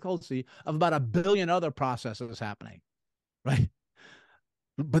of, listen closely, of about 1 billion other processes happening, right?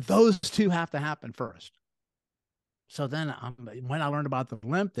 But those two have to happen first. So then when I learned about the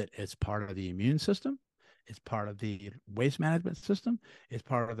lymph, that it's part of the immune system, it's part of the waste management system, it's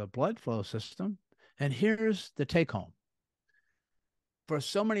part of the blood flow system. And here's the take home. For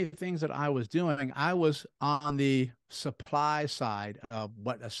so many things that I was doing, I was on the supply side of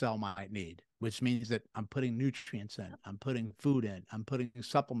what a cell might need, which means that I'm putting nutrients in, I'm putting food in, I'm putting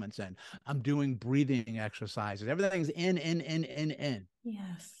supplements in, I'm doing breathing exercises. Everything's in.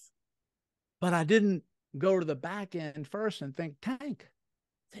 Yes. But I didn't go to the back end first and think, tank,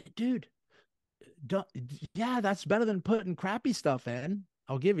 dude, yeah, that's better than putting crappy stuff in.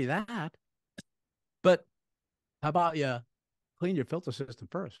 I'll give you that. But how about you clean your filter system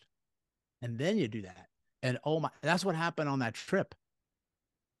first, and then you do that? And oh my, that's what happened on that trip.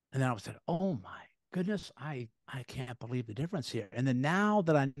 And then I said, oh my goodness, I can't believe the difference here. And then now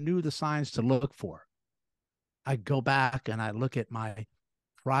that I knew the signs to look for, I go back and I look at my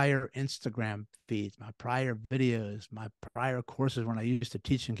prior Instagram feeds, my prior videos, my prior courses when I used to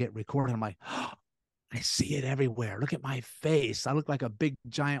teach and get recorded. I'm like, oh, I see it everywhere. Look at my face. I look like a big,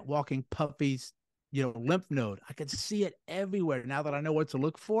 giant, walking puffy, lymph node. I could see it everywhere. Now that I know what to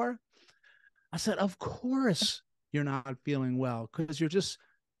look for, I said, of course you're not feeling well, because you're just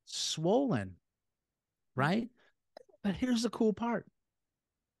swollen, right? But here's the cool part.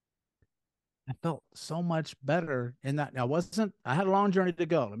 I felt so much better in that. Now, I had a long journey to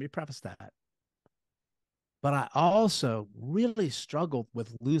go. Let me preface that. But I also really struggled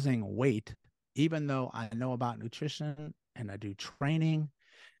with losing weight, even though I know about nutrition and I do training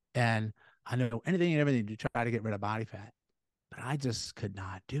and I know anything and everything to try to get rid of body fat. But I just could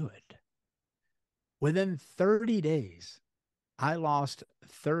not do it. Within 30 days, I lost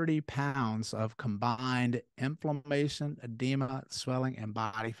 30 pounds of combined inflammation, edema, swelling, and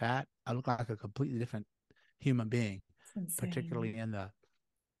body fat. I look like a completely different human being, particularly in the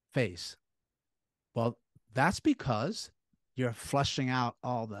face. Well, that's because you're flushing out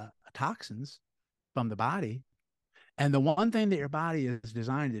all the toxins from the body. And the one thing that your body is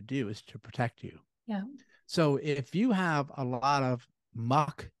designed to do is to protect you. Yeah. So if you have a lot of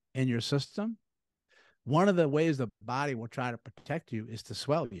muck in your system, one of the ways the body will try to protect you is to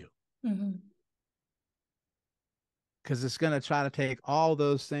swell you. Because it's going to try to take all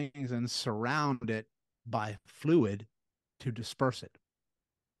those things and surround it by fluid to disperse it.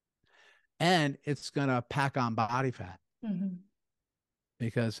 And it's going to pack on body fat.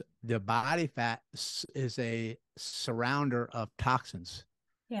 Because the body fat is a surrounder of toxins.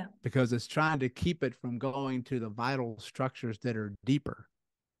 Yeah. Because it's trying to keep it from going to the vital structures that are deeper.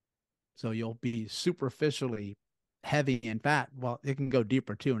 So you'll be superficially heavy in fat. Well, it can go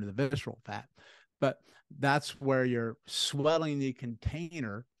deeper too into the visceral fat. But that's where you're swelling the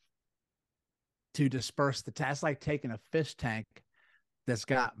container to disperse the It's like taking a fish tank that's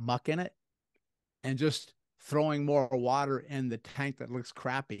got muck in it and just throwing more water in the tank that looks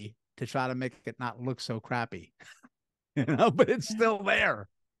crappy to try to make it not look so crappy. But it's still there.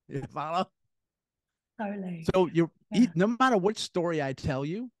 You follow? Totally. So no matter which story I tell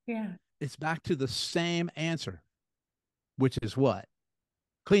you, it's back to the same answer, which is what?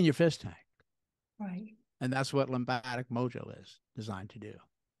 Clean your fish tank. Right. And that's what lymphatic mojo is designed to do.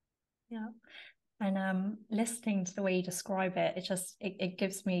 Yeah. And listening to the way you describe it, it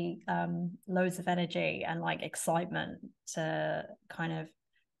gives me loads of energy and like excitement to kind of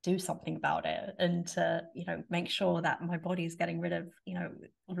do something about it, and to, make sure that my body is getting rid of,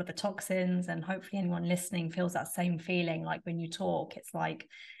 all of the toxins. And hopefully anyone listening feels that same feeling. Like when you talk, it's like,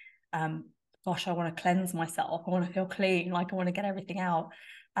 gosh, I want to cleanse myself. I want to feel clean. Like I want to get everything out.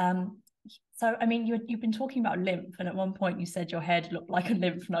 So, I mean, you've been talking about lymph, and at one point you said your head looked like a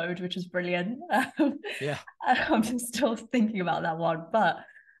lymph node, which is brilliant. Yeah. I'm just still thinking about that one. But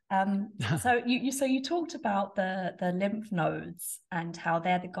so you talked about the lymph nodes and how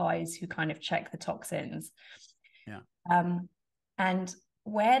they're the guys who kind of check the toxins. Yeah. And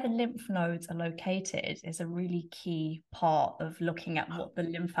where the lymph nodes are located is a really key part of looking at what the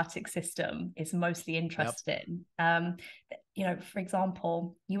lymphatic system is mostly interested in. For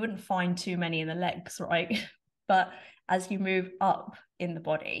example, you wouldn't find too many in the legs, right? But as you move up in the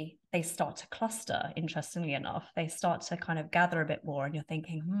body, they start to cluster, interestingly enough. They start to kind of gather a bit more, and you're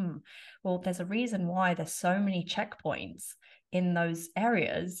thinking, well, there's a reason why there's so many checkpoints in those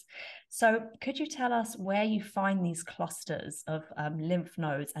areas. So could you tell us where you find these clusters of lymph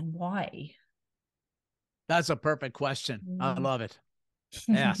nodes and why? That's a perfect question. I Mm. love it.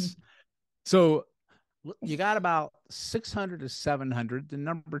 Yes. So you got about 600 to 700. The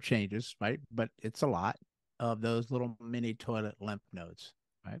number changes, right? But it's a lot of those little mini toilet lymph nodes,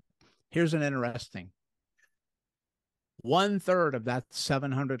 right? Here's an interesting. 1/3 of that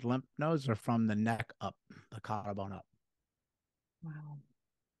 700 lymph nodes are from the neck up, the collarbone up. Wow.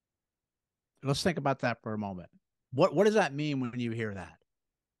 Let's think about that for a moment. What does that mean when you hear that?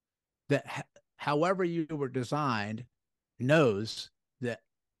 That however you were designed knows that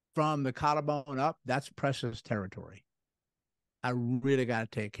from the collarbone up, that's precious territory. I really got to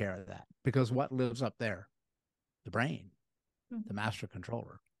take care of that because what lives up there? The brain, the master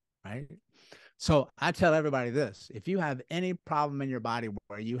controller, right? So I tell everybody this: if you have any problem in your body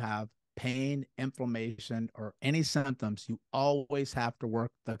where you have pain, inflammation, or any symptoms, you always have to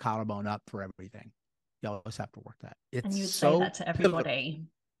work the collarbone up for everything. You always have to work that. And It's you would say so that to pivotal. everybody.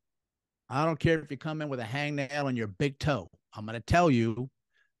 I don't care if you come in with a hangnail on your big toe. I'm going to tell you,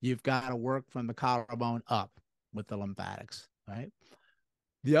 you've got to work from the collarbone up with the lymphatics, right?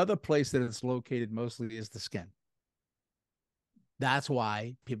 The other place that it's located mostly is the skin. That's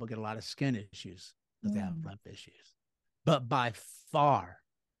why people get a lot of skin issues because they have lymph issues. But by far,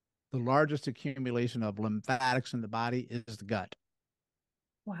 the largest accumulation of lymphatics in the body is the gut,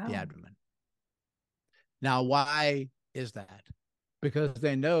 the Wow. abdomen. Now, why is that? Because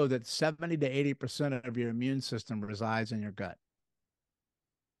they know that 70 to 80% of your immune system resides in your gut.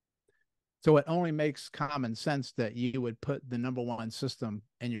 So it only makes common sense that you would put the number one system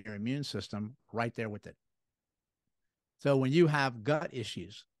in your immune system right there with it. So when you have gut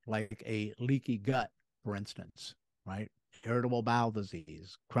issues, like a leaky gut, for instance, right? Irritable bowel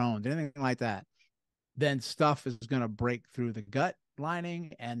disease, Crohn's, anything like that, then stuff is going to break through the gut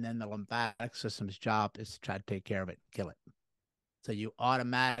lining, and then the lymphatic system's job is to try to take care of it, kill it. So you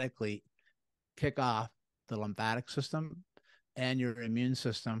automatically kick off the lymphatic system and your immune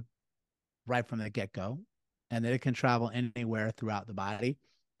system right from the get-go, and then it can travel anywhere throughout the body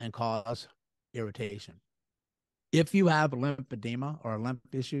and cause irritation. If you have lymphedema or a lymph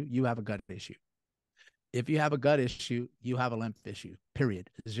issue, you have a gut issue. If you have a gut issue, you have a lymph issue, period.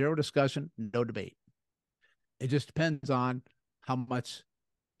 Zero discussion, no debate. It just depends on how much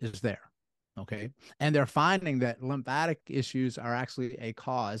is there. Okay. And they're finding that lymphatic issues are actually a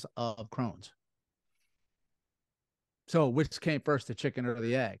cause of Crohn's. So which came first, the chicken or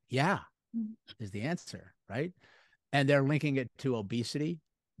the egg? Yeah, is the answer, right? And they're linking it to obesity,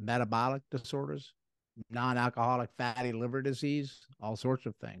 metabolic disorders, non-alcoholic fatty liver disease, all sorts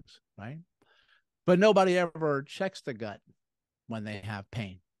of things, right? But nobody ever checks the gut when they have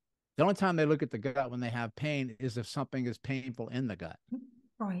pain. The only time they look at the gut when they have pain is if something is painful in the gut.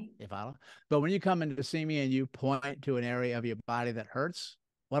 Right. You follow? But when you come in to see me and you point to an area of your body that hurts,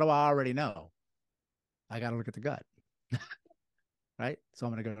 what do I already know? I got to look at the gut, right? So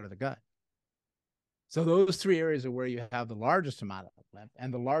I'm going to go to the gut. So those three areas are where you have the largest amount of lymph,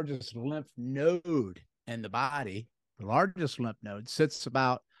 and the largest lymph node in the body. The largest lymph node sits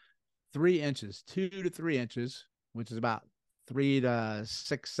about 3 inches, 2 to 3 inches, which is about 3 to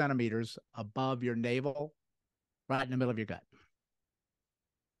 6 centimeters above your navel, right in the middle of your gut.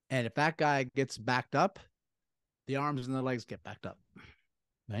 And if that guy gets backed up, the arms and the legs get backed up,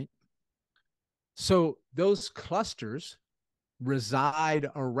 right? So those clusters reside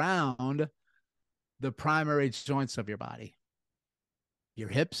around the primary joints of your body: your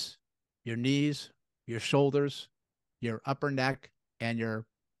hips, your knees, your shoulders, your upper neck, and your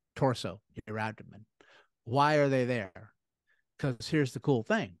torso, your abdomen. Why are they there? Because here's the cool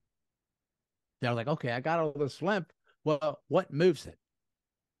thing. They're like, okay, I got all this lymph. Well, what moves it?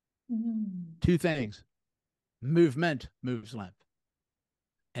 Two things. Movement moves lymph.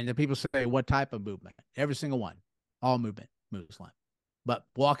 And then people say, what type of movement? Every single one. All movement moves lymph. But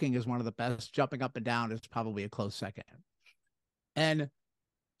walking is one of the best. Jumping up and down is probably a close second. And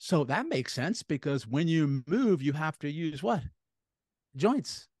so that makes sense because when you move, you have to use what?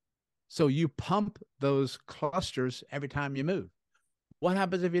 Joints. So you pump those clusters every time you move. What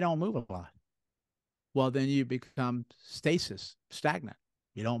happens if you don't move a lot? Well, then you become stagnant.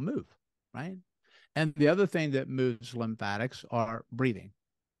 You don't move, right? And the other thing that moves lymphatics are breathing,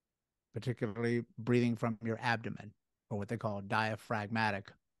 particularly breathing from your abdomen, or what they call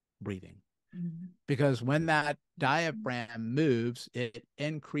diaphragmatic breathing. Because when that diaphragm moves, it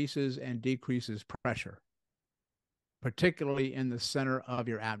increases and decreases pressure, particularly in the center of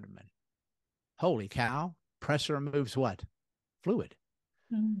your abdomen. Holy cow, pressure moves what? Fluid.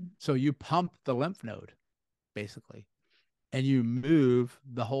 So you pump the lymph node, basically, and you move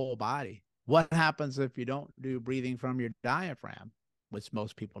the whole body. What happens if you don't do breathing from your diaphragm? which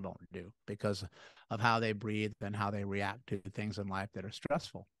most people don't do because of how they breathe and how they react to things in life that are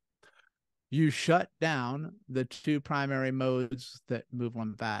stressful. You shut down the two primary modes that move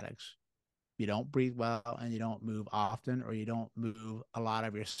lymphatics. You don't breathe well and you don't move often, or you don't move a lot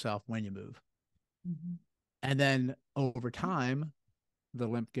of yourself when you move. Mm-hmm. And then over time, the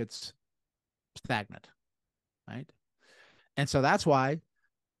lymph gets stagnant, right? And so that's why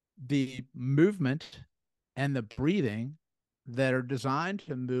the movement and the breathing that are designed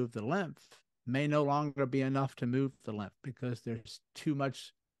to move the lymph may no longer be enough to move the lymph because there's too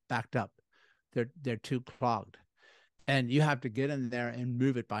much backed up. They're too clogged. And you have to get in there and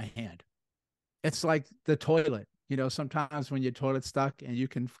move it by hand. It's like the toilet. You know, sometimes when your toilet's stuck and you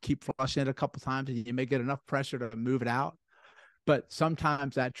can keep flushing it a couple times and you may get enough pressure to move it out, but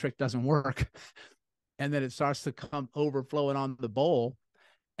sometimes that trick doesn't work. And then it starts to come overflowing on the bowl.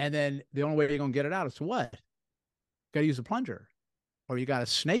 And then the only way you're going to get it out is what? Got to use a plunger, or you got to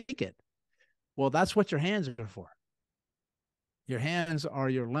snake it. Well, that's what your hands are for. Your hands are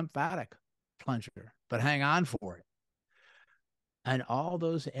your lymphatic plunger, but hang on for it. And all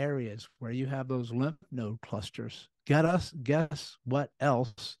those areas where you have those lymph node clusters, guess what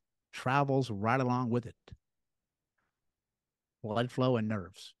else travels right along with it? Blood flow and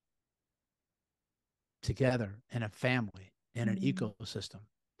nerves together in a family, in an ecosystem.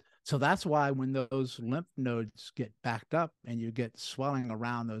 So that's why when those lymph nodes get backed up and you get swelling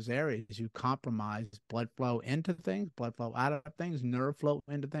around those areas, you compromise blood flow into things, blood flow out of things, nerve flow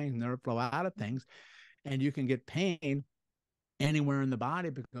into things, nerve flow out of things, and you can get pain anywhere in the body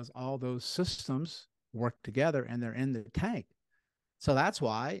because all those systems work together and they're in the tank. So that's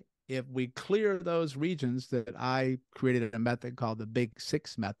why if we clear those regions, that I created a method called the Big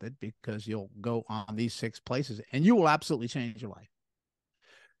Six method, because you'll go on these 6 places and you will absolutely change your life.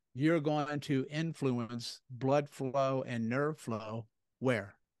 You're going to influence blood flow and nerve flow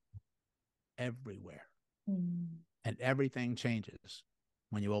where? Everywhere. And everything changes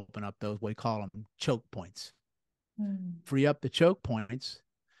when you open up those, we call them choke points. Free up the choke points,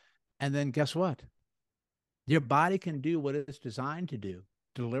 and then guess what? Your body can do what it's designed to do,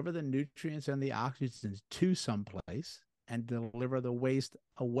 deliver the nutrients and the oxygen to someplace and deliver the waste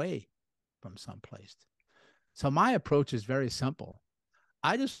away from someplace. So my approach is very simple.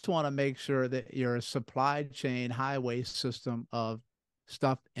 I just want to make sure that your supply chain highway system of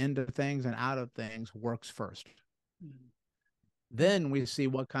stuff into things and out of things works first. Then we see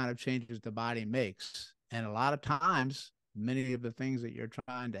what kind of changes the body makes. And a lot of times, many of the things that you're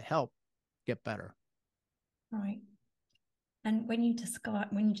trying to help get better. Right. And when you describe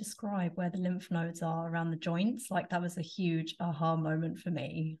where the lymph nodes are around the joints, like that was a huge aha moment for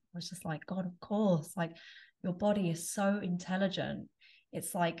me. I was just like, God, of course, like your body is so intelligent.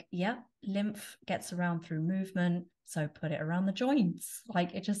 It's like, yeah, lymph gets around through movement, so put it around the joints.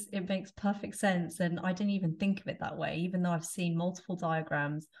 Like it makes perfect sense. And I didn't even think of it that way, even though I've seen multiple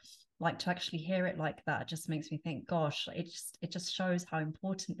diagrams. Like, to actually hear it like that just makes me think, gosh, it just shows how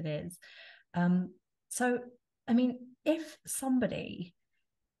important it is. So I mean, if somebody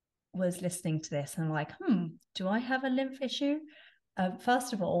was listening to this and like, do I have a lymph issue?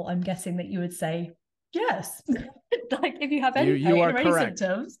 First of all, I'm guessing that you would say yes. Like if you have any pain or any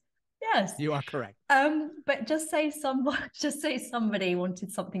symptoms, yes, you are correct. But just say somebody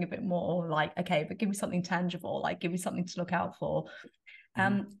wanted something a bit more like, okay, but give me something tangible, like give me something to look out for.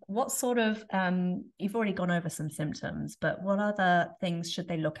 What sort of, you've already gone over some symptoms, but what other things should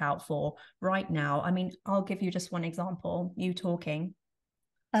they look out for right now? I mean, I'll give you just one example, you talking.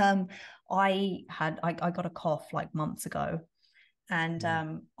 I got a cough like months ago, and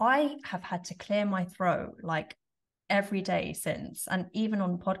I have had to clear my throat like every day since. And even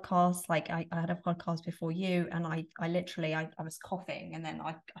on podcasts, like I had a podcast before you, and I literally was coughing and then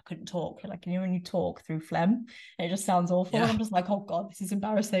I couldn't talk. Like, you know, when you talk through phlegm, it just sounds awful. Yeah. And I'm just like, oh God, this is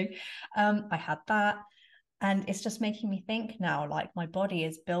embarrassing. I had that. And it's just making me think now, like my body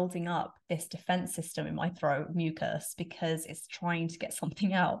is building up this defense system in my throat, mucus, because it's trying to get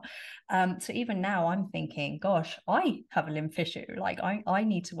something out. So even now I'm thinking, gosh, I have a lymph issue. Like I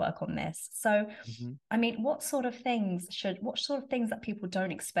need to work on this. So, I mean, what sort of things that people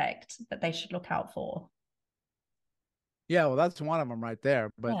don't expect that they should look out for? Yeah, well, that's one of them right there.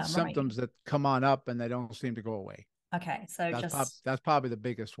 But symptoms that come on up and they don't seem to go away. Okay, so that's probably the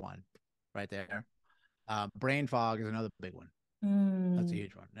biggest one right there. Brain fog is another big one. That's a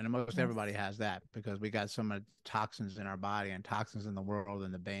huge one. And almost everybody has that because we got so much toxins in our body and toxins in the world,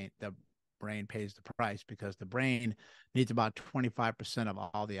 and the brain pays the price because the brain needs about 25% of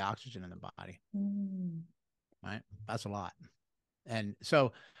all the oxygen in the body. Right? That's a lot. And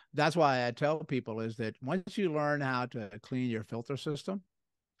so That's why I tell people is that once you learn how to clean your filter system,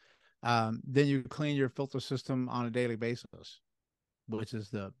 then you clean your filter system on a daily basis, which is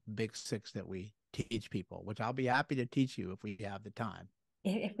the big six that we teach people, which I'll be happy to teach you if we have the time.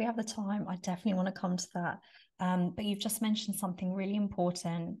 If we have the time, I definitely want to come to that. But you've just mentioned something really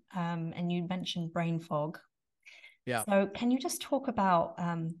important, and you mentioned brain fog. Yeah. So can you just talk about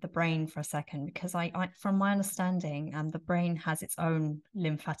the brain for a second? Because from my understanding, the brain has its own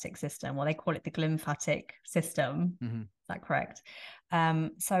lymphatic system, or they call it the lymphatic system. Mm-hmm. Is that correct?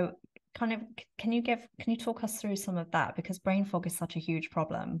 So kind of, can you talk us through some of that? Because brain fog is such a huge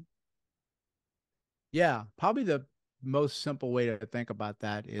problem. Yeah. Probably the most simple way to think about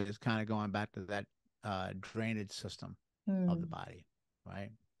that is kind of going back to that drainage system of the Hmm. body, right?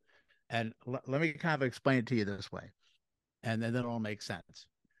 And let me kind of explain it to you this way, and then it'll make sense.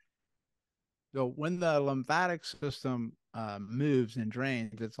 So when the lymphatic system moves and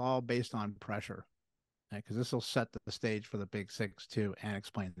drains, it's all based on pressure, because this will set the stage for the big six too, and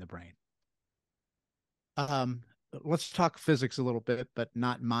explain the brain. Um, let's talk physics a little bit, but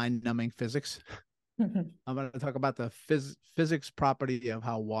not mind-numbing physics. I'm going to talk about the physics property of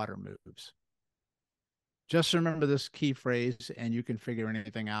how water moves. Just remember this key phrase, and you can figure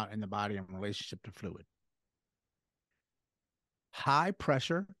anything out in the body in relationship to fluid. High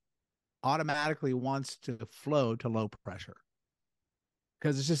pressure automatically wants to flow to low pressure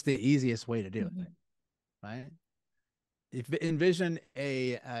because it's just the easiest way to do it, right? If envision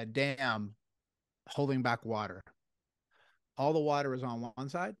a dam holding back water, all the water is on one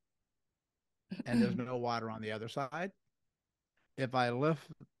side and there's no water on the other side. If I lift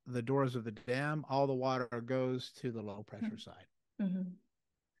the doors of the dam, all the water goes to the low pressure side. Mm-hmm.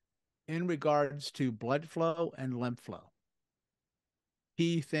 In regards to blood flow and lymph flow,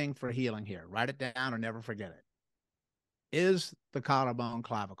 key thing for healing here, write it down or never forget it, is the collarbone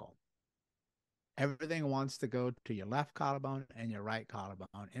clavicle. Everything wants to go to your left collarbone and your right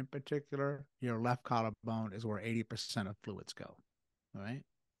collarbone. In particular, your left collarbone is where 80% of fluids go. All right.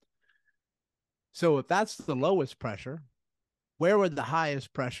 So if that's the lowest pressure, where would the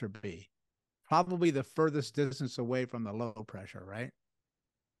highest pressure be? Probably the furthest distance away from the low pressure, right?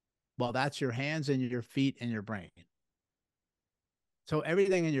 Well, that's your hands and your feet and your brain. So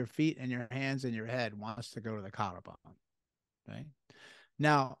everything in your feet and your hands and your head wants to go to the collarbone. Okay.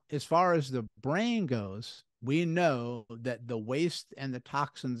 Now, as far as the brain goes, we know that the waste and the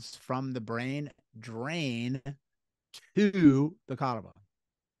toxins from the brain drain to the collarbone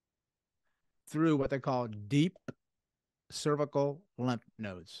through what they call deep cervical lymph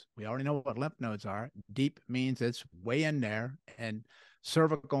nodes. We already know what lymph nodes are. Deep means it's way in there, and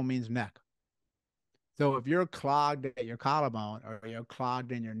cervical means neck. So if you're clogged at your collarbone or you're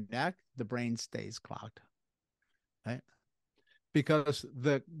clogged in your neck, the brain stays clogged, right? Because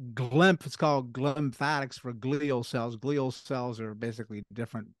the lymph, it's called lymphatics for glial cells. Glial cells are basically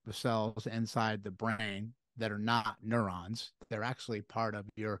different cells inside the brain that are not neurons. They're actually part of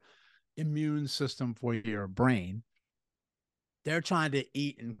your immune system for your brain. They're trying to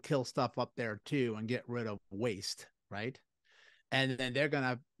eat and kill stuff up there too and get rid of waste, right? And then they're going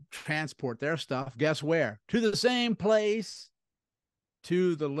to transport their stuff, guess where? To the same place,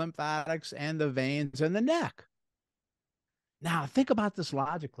 to the lymphatics and the veins and the neck. Now, think about this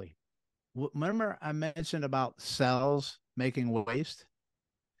logically. Remember, I mentioned about cells making waste?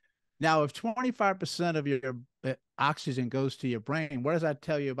 Now, if 25% of your oxygen goes to your brain, what does that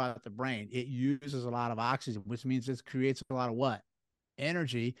tell you about the brain? It uses a lot of oxygen, which means it creates a lot of what?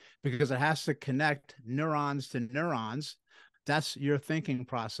 Energy, because it has to connect neurons to neurons. That's your thinking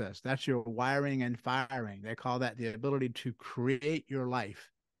process. That's your wiring and firing. They call that the ability to create your life,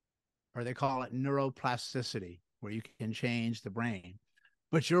 or they call it neuroplasticity, where you can change the brain.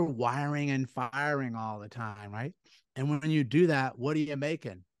 But you're wiring and firing all the time, right? And when you do that, what are you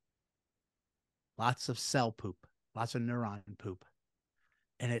making? Lots of cell poop, lots of neuron poop,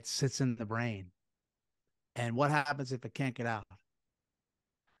 and it sits in the brain. And what happens if it can't get out?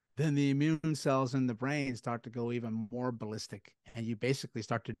 Then the immune cells in the brain start to go even more ballistic, and you basically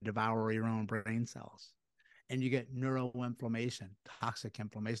start to devour your own brain cells. And you get neuroinflammation, toxic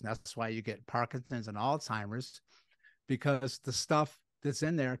inflammation. That's why you get Parkinson's and Alzheimer's, because the stuff that's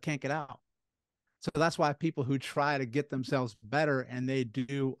in there can't get out. So that's why people who try to get themselves better and they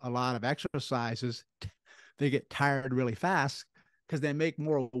do a lot of exercises, they get tired really fast because they make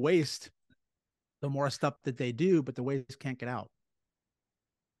more waste the more stuff that they do, but the waste can't get out.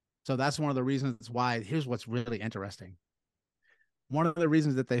 So that's one of the reasons why. Here's what's really interesting. One of the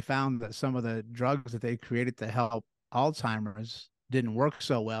reasons that they found that some of the drugs that they created to help Alzheimer's didn't work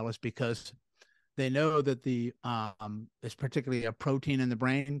so well is because They know that there's particularly a protein in the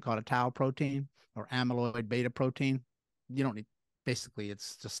brain called a tau protein or amyloid beta protein. You don't need, basically,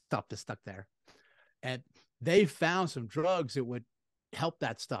 it's just stuff that's stuck there. And they found some drugs that would help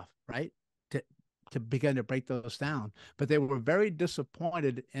that stuff, right? To begin to break those down. But they were very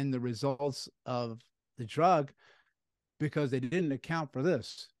disappointed in the results of the drug because they didn't account for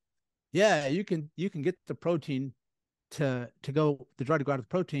this. Yeah, you can get the protein the drug to go out of the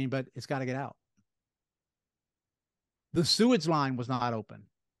protein, but it's got to get out. The sewage line was not open.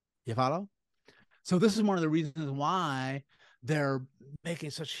 You follow? So this is one of the reasons why they're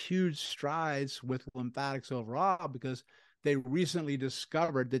making such huge strides with lymphatics overall, because they recently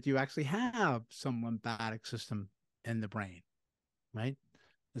discovered that you actually have some lymphatic system in the brain, right?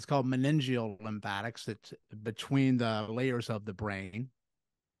 It's called meningeal lymphatics. It's between the layers of the brain.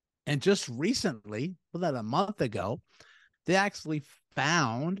 And just recently, about a month ago, they actually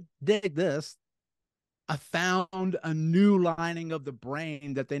found, dig this, found a new lining of the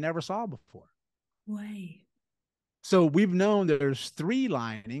brain that they never saw before. Way. So we've known there's 3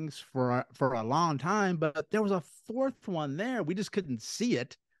 linings for a long time, but there was a 4th one there. We just couldn't see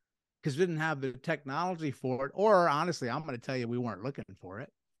it because we didn't have the technology for it. Or honestly, I'm going to tell you, we weren't looking for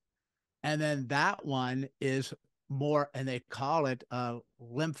it. And then that one is more, and they call it a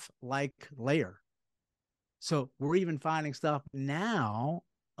lymph-like layer. So we're even finding stuff now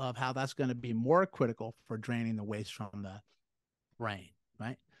of how that's going to be more critical for draining the waste from the brain,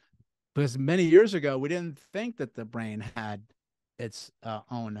 right? Because many years ago, we didn't think that the brain had its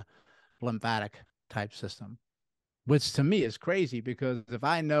own lymphatic type system, which to me is crazy, because if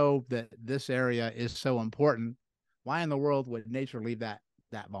I know that this area is so important, why in the world would nature leave that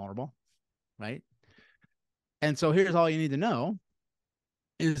vulnerable, right? And so here's all you need to know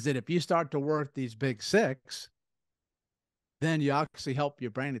is that if you start to work these big 6, then you actually help your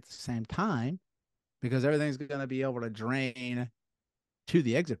brain at the same time, because everything's going to be able to drain to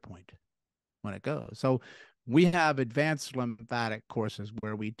the exit point when it goes. So we have advanced lymphatic courses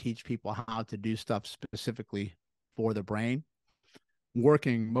where we teach people how to do stuff specifically for the brain,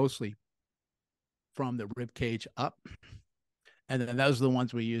 working mostly from the rib cage up. And then those are the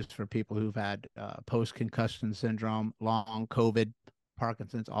ones we use for people who've had post-concussion syndrome, long COVID,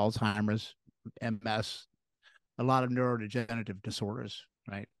 Parkinson's, Alzheimer's, MS, a lot of neurodegenerative disorders,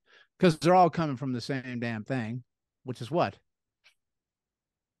 right? Because they're all coming from the same damn thing, which is what?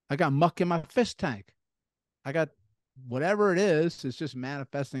 I got muck in my fish tank. I got whatever it is, it's just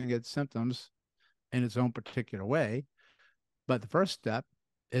manifesting its symptoms in its own particular way. But the first step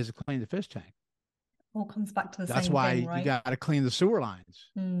is to clean the fish tank. All comes back to the That's same why thing, right? you got to clean the sewer lines.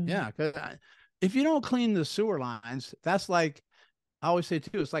 Yeah, because if you don't clean the sewer lines, that's like, I always say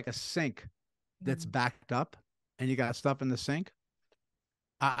too, it's like a sink that's backed up and you got stuff in the sink.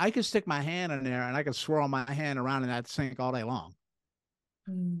 I could stick my hand in there and I could swirl my hand around in that sink all day long.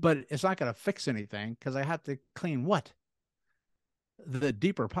 But it's not going to fix anything because I have to clean what? The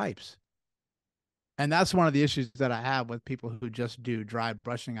deeper pipes. And that's one of the issues that I have with people who just do dry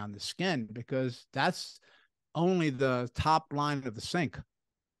brushing on the skin, because that's only the top line of the sink.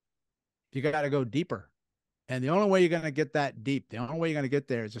 You got to go deeper. And the only way you're going to get that deep, the only way you're going to get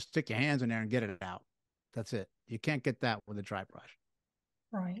there is just stick your hands in there and get it out. That's it. You can't get that with a dry brush.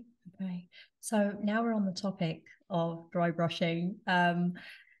 Right. Okay. So now we're on the topic of dry brushing.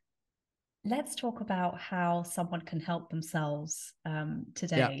 Let's talk about how someone can help themselves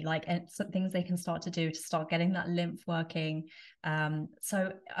today, like some things they can start to do to start getting that lymph working.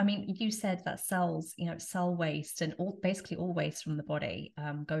 So, I mean, you said that cells, cell waste and basically all waste from the body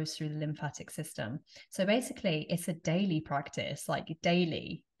goes through the lymphatic system. So basically, it's a daily practice, like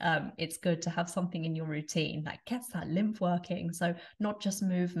daily. It's good to have something in your routine that gets that lymph working. So not just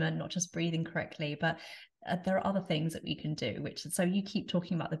movement, not just breathing correctly, but there are other things that we can do, so you keep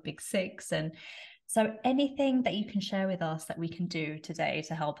talking about the big 6. And so anything that you can share with us that we can do today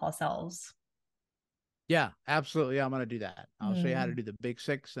to help ourselves? Yeah, absolutely. I'm going to do that. I'll show you how to do the big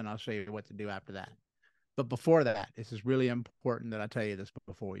 6 and I'll show you what to do after that. But before that, this is really important that I tell you this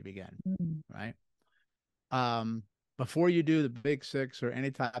before we begin, right? Before you do the big 6 or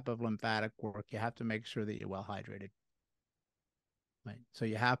any type of lymphatic work, you have to make sure that you're well hydrated, right? So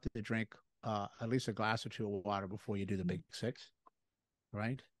you have to drink at least a glass or 2 of water before you do the big 6,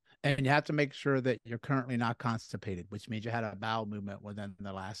 right? And you have to make sure that you're currently not constipated, which means you had a bowel movement within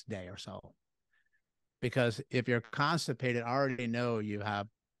the last day or so. Because if you're constipated, I already know you have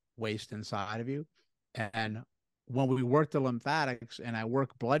waste inside of you. And when we work the lymphatics and I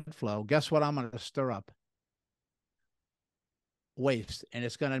work blood flow, guess what I'm going to stir up? Waste. And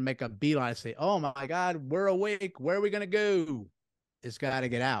it's going to make a beeline, say, oh my God, we're awake. Where are we going to go? It's got to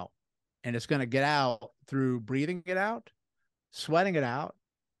get out. And it's going to get out through breathing it out, sweating it out,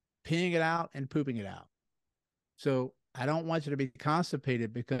 peeing it out, and pooping it out. So I don't want you to be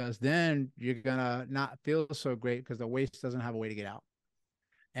constipated, because then you're going to not feel so great because the waste doesn't have a way to get out.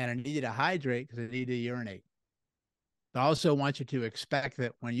 And I need you to hydrate because I need to urinate. I also want you to expect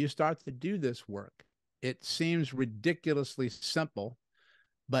that when you start to do this work, it seems ridiculously simple,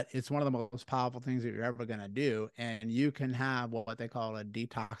 but it's one of the most powerful things that you're ever going to do. And you can have what they call a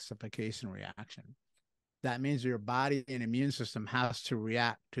detoxification reaction. That means your body and immune system has to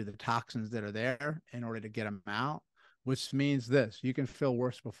react to the toxins that are there in order to get them out, which means this: you can feel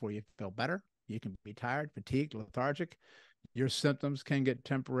worse before you feel better. You can be tired, fatigued, lethargic. Your symptoms can get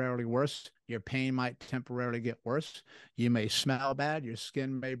temporarily worse. Your pain might temporarily get worse. You may smell bad. Your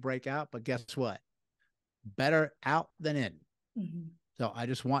skin may break out. But guess what? Better out than in. Mm-hmm. So I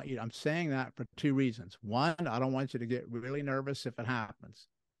just want you, I'm saying that for two reasons. One, I don't want you to get really nervous if it happens.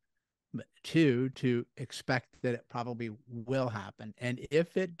 But two, to expect that it probably will happen. And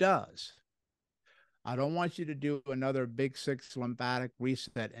if it does, I don't want you to do another big six lymphatic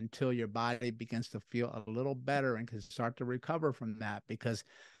reset until your body begins to feel a little better and can start to recover from that, because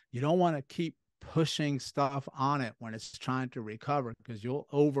you don't want to keep pushing stuff on it when it's trying to recover, because you'll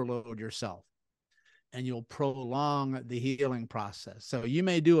overload yourself and you'll prolong the healing process. So you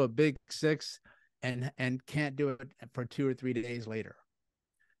may do a big six and can't do it for 2 or 3 days later.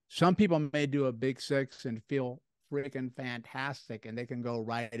 Some people may do a big six and feel freaking fantastic, and they can go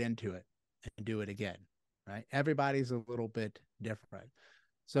right into it and do it again, right? Everybody's a little bit different.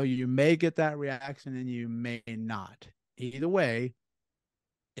 So you may get that reaction and you may not. Either way,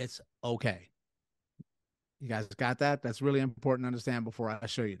 it's okay. You guys got that? That's really important to understand before I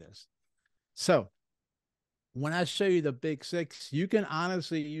show you this. So when I show you the big six, you can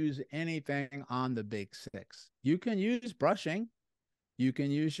honestly use anything on the big six. You can use brushing. You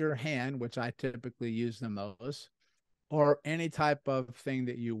can use your hand, which I typically use the most, or any type of thing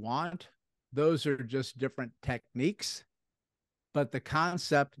that you want. Those are just different techniques. But the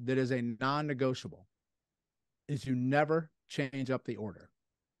concept that is a non-negotiable is you never change up the order,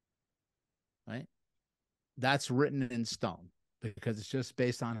 right? That's written in stone because it's just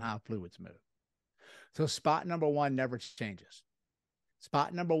based on how fluids move. So spot number one never changes.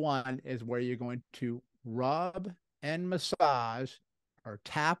 Spot number one is where you're going to rub and massage or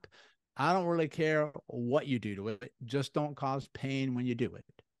tap. I don't really care what you do to it. Just don't cause pain when you do it.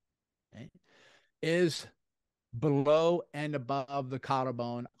 Okay? Is below and above the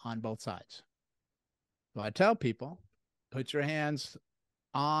collarbone on both sides. So I tell people, put your hands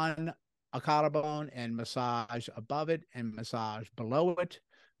on a collarbone and massage above it and massage below it.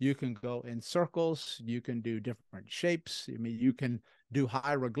 You can go in circles. You can do different shapes. I mean, you can do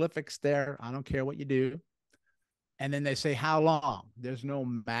hieroglyphics there. I don't care what you do. And then they say, how long? There's no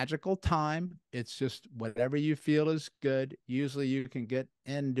magical time. It's just whatever you feel is good. Usually you can get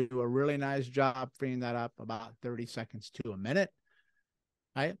in, do a really nice job freeing that up about 30 seconds to a minute,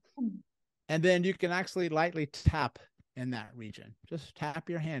 right? And then you can actually lightly tap in that region. Just tap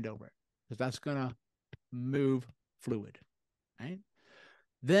your hand over it, because that's going to move fluid, right?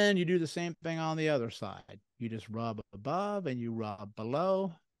 Then you do the same thing on the other side. You just rub above and you rub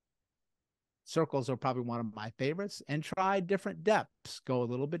below. Circles are probably one of my favorites, and try different depths. Go a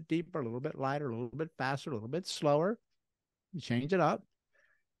little bit deeper, a little bit lighter, a little bit faster, a little bit slower. You change it up.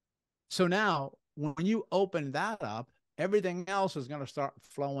 So now when you open that up, everything else is going to start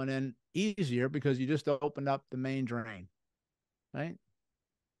flowing in easier because you just opened up the main drain, right?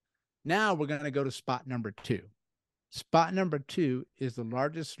 Now we're going to go to spot number two. Spot number two is the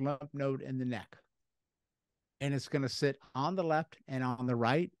largest lymph node in the neck. And it's going to sit on the left and on the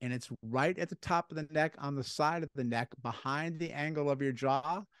right. And it's right at the top of the neck, on the side of the neck, behind the angle of your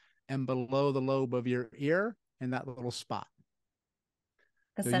jaw and below the lobe of your ear, in that little spot.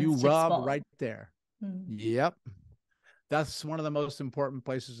 So you rub spot right there. Yep. That's one of the most important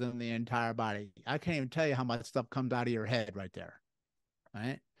places in the entire body. I can't even tell you how much stuff comes out of your head right there.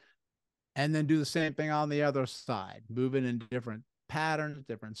 Right. And then do the same thing on the other side. Move it in different patterns,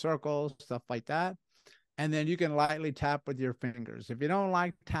 different circles, stuff like that. And then you can lightly tap with your fingers. If you don't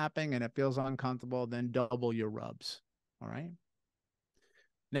like tapping and it feels uncomfortable, then double your rubs. All right.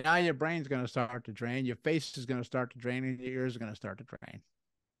 Now your brain's going to start to drain. Your face is going to start to drain, and your ears are going to start to drain.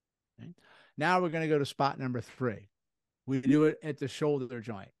 Okay? Now we're going to go to spot number three. We do it at the shoulder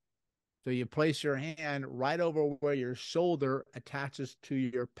joint. So you place your hand right over where your shoulder attaches to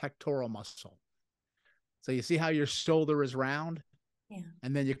your pectoral muscle. So you see how your shoulder is round? Yeah.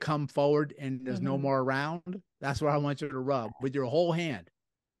 And then you come forward and there's no more round. That's where I want you to rub with your whole hand.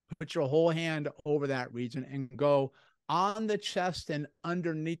 Put your whole hand over that region and go on the chest and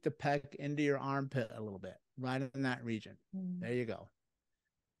underneath the pec into your armpit a little bit, right in that region. There you go.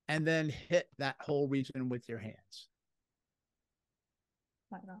 And then hit that whole region with your hands.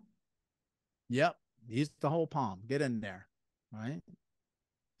 Like that. Yep. Use the whole palm. Get in there. Right.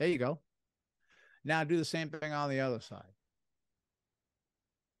 There you go. Now do the same thing on the other side.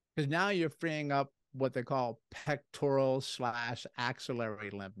 Because now you're freeing up what they call pectoral / axillary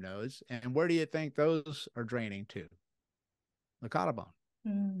lymph nodes. And where do you think those are draining to? The collarbone.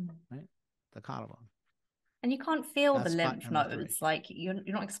 Right? The collarbone. And you can't feel That's the lymph nodes. 3. Like you're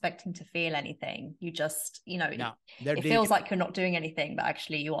not expecting to feel anything. You just, you know, no, it feels like you're not doing anything, but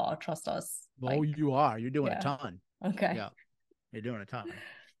actually you are. Trust us. Oh, like, you are. You're doing a ton. Okay. Yeah. You're doing a ton.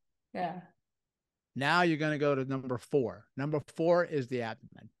 Yeah. Now you're going to go to number 4. Number 4 is the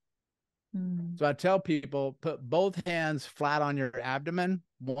abdomen. So I tell people, put both hands flat on your abdomen,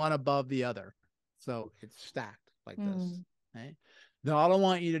 one above the other. So it's stacked like this. Okay? Then all I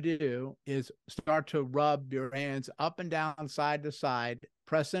want you to do is start to rub your hands up and down, side to side,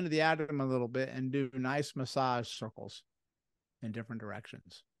 press into the abdomen a little bit, and do nice massage circles in different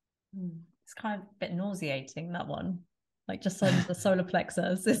directions. It's kind of a bit nauseating, that one. Like just on the solar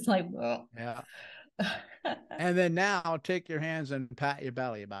plexus. It's like, whoa. Yeah. And then now take your hands and pat your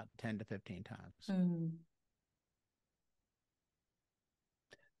belly about 10 to 15 times.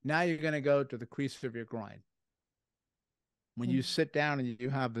 Now you're going to go to the crease of your groin. When you sit down and you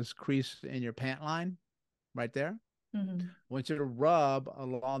have this crease in your pant line right there, I want you to rub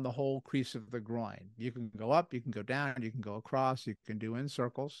along the whole crease of the groin. You can go up, you can go down, you can go across, you can do in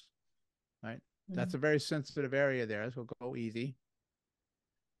circles, right? That's a very sensitive area there, so go easy.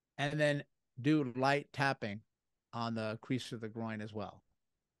 And then do light tapping on the crease of the groin as well.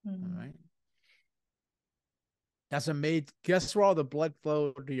 All right. That's amazing. Guess where all the blood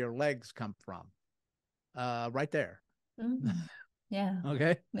flow to your legs come from? Right there. Yeah.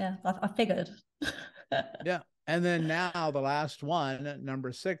 Okay. Yeah, I figured. Yeah. And then now the last one,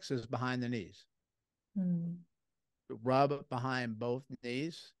 number 6, is behind the knees. Rub behind both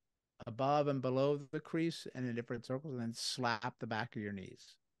knees, above and below the crease, and in different circles, and then slap the back of your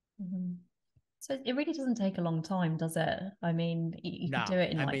knees. So it really doesn't take a long time, does it? I mean, you could do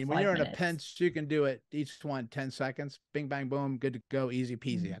it in like 5 minutes. When you're in a pinch, you can do it each one 10 seconds. Bing, bang, boom, good to go, easy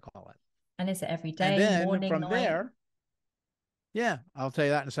peasy, I call it. And is it every day, and then morning, from night? There, yeah, I'll tell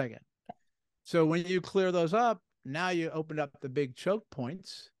you that in a second. Okay. So when you clear those up, now you open up the big choke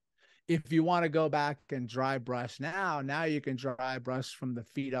points. If you want to go back and dry brush now you can dry brush from the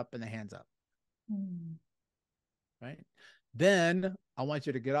feet up and the hands up. Right? Then I want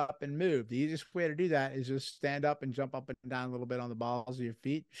you to get up and move. The easiest way to do that is just stand up and jump up and down a little bit on the balls of your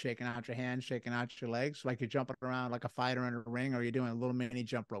feet, shaking out your hands, shaking out your legs, like you're jumping around like a fighter in a ring, or you're doing a little mini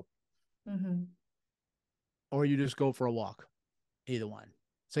jump rope. Or you just go for a walk, either one.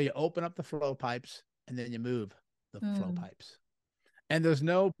 So you open up the flow pipes and then you move the flow pipes. And there's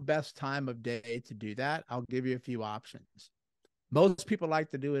no best time of day to do that. I'll give you a few options. Most people like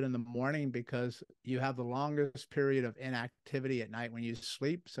to do it in the morning because you have the longest period of inactivity at night when you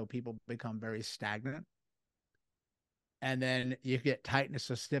sleep. So people become very stagnant. And then you get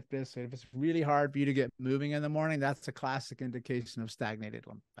tightness or stiffness. And if it's really hard for you to get moving in the morning, that's a classic indication of stagnated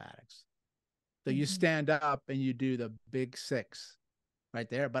lymphatics. So you stand up and you do the big 6 right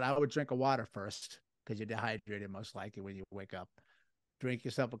there. But I would drink a water first because you're dehydrated most likely when you wake up. Drink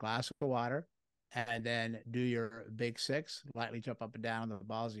yourself a glass of water. And then do your big 6, lightly jump up and down on the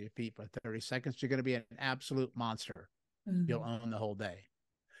balls of your feet for 30 seconds. You're going to be an absolute monster. You'll own the whole day.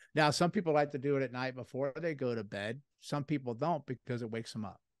 Now, some people like to do it at night before they go to bed. Some people don't because it wakes them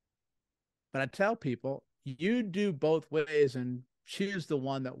up. But I tell people, you do both ways and choose the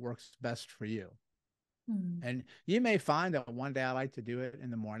one that works best for you. And you may find that one day I like to do it in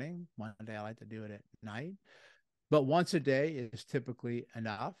the morning. One day I like to do it at night. But once a day is typically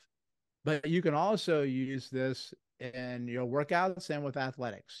enough. But you can also use this in your workouts and with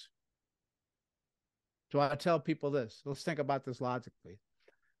athletics. So I tell people this. Let's think about this logically.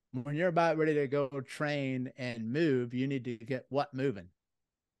 When you're about ready to go train and move, you need to get what moving?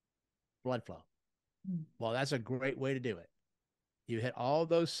 Blood flow. Well, that's a great way to do it. You hit all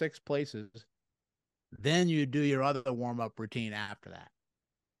those 6 places. Then you do your other warm-up routine after that.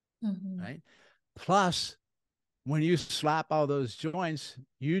 Right? Plus, when you slap all those joints,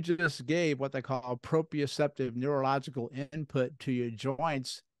 you just gave what they call proprioceptive neurological input to your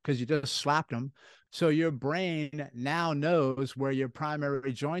joints because you just slapped them. So your brain now knows where your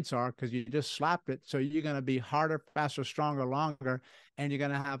primary joints are because you just slapped it. So you're going to be harder, faster, stronger, longer, and you're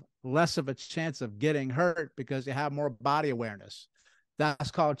going to have less of a chance of getting hurt because you have more body awareness. That's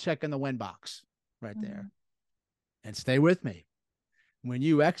called checking the wind box right there. And stay with me. When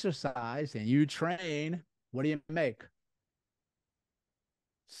you exercise and you train, what do you make?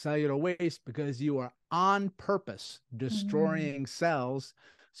 Cellular waste, because you are on purpose destroying cells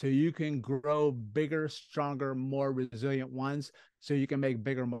so you can grow bigger, stronger, more resilient ones so you can make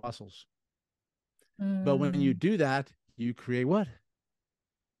bigger muscles. But when you do that, you create what?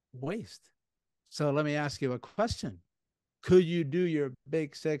 Waste. So let me ask you a question. Could you do your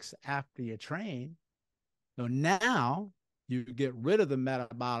big six after you train? So now you get rid of the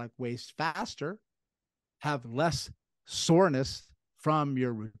metabolic waste faster, have less soreness from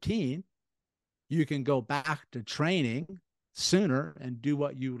your routine. You can go back to training sooner and do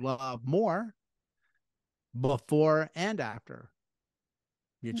what you love more before and after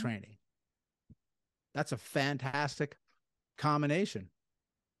your training. That's a fantastic combination.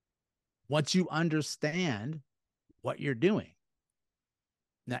 Once you understand what you're doing.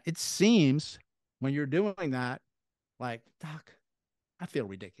 Now, it seems when you're doing that, like, Doc, I feel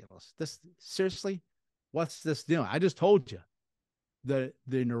ridiculous. This, seriously, what's this doing? I just told you the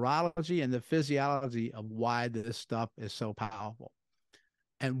neurology and the physiology of why this stuff is so powerful.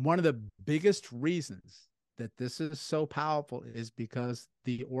 And one of the biggest reasons that this is so powerful is because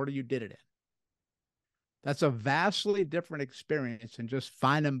the order you did it in. That's a vastly different experience than just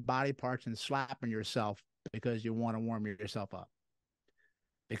finding body parts and slapping yourself because you want to warm yourself up.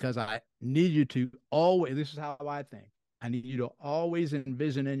 Because I need you to always, this is how I think, I need you to always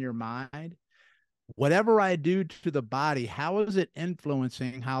envision in your mind, whatever I do to the body, how is it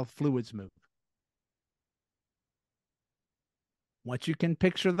influencing how fluids move? Once you can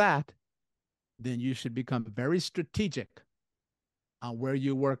picture that, then you should become very strategic on where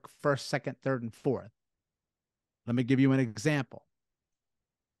you work first, second, third, and fourth. Let me give you an example.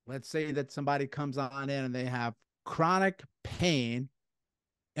 Let's say that somebody comes on in and they have chronic pain,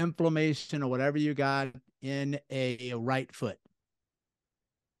 inflammation, or whatever you got in a right foot.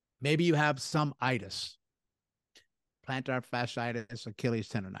 Maybe you have some itis, plantar fasciitis, Achilles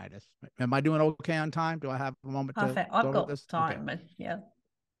tendonitis. Am I doing okay on time? Do I have a moment Perfect. to I've go over got this? time. Okay. Yeah.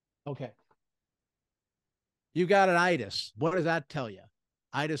 Okay. You got an itis. What does that tell you?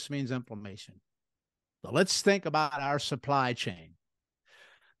 Itis means inflammation. So let's think about our supply chain.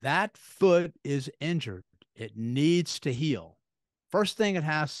 That foot is injured. It needs to heal. First thing it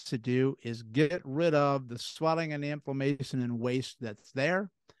has to do is get rid of the swelling and the inflammation and waste that's there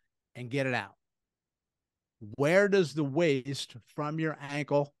and get it out. Where does the waste from your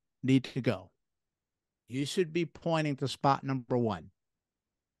ankle need to go? You should be pointing to spot number 1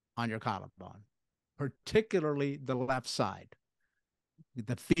 on your collarbone, particularly the left side.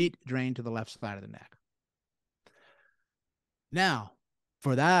 The feet drain to the left side of the neck. Now,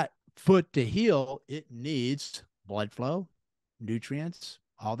 for that foot to heal, it needs blood flow, nutrients,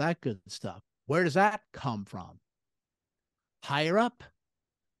 all that good stuff. Where does that come from? Higher up.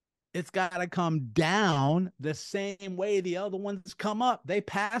 It's got to come down the same way the other ones come up. They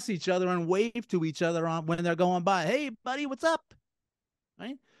pass each other and wave to each other on when they're going by. Hey, buddy, what's up?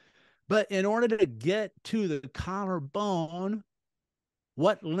 Right? But in order to get to the collarbone,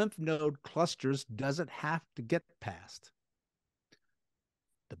 what lymph node clusters does it have to get past?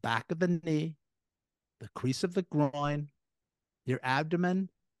 The back of the knee, the crease of the groin, your abdomen,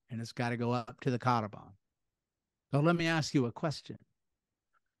 and it's got to go up to the collarbone. So let me ask you a question.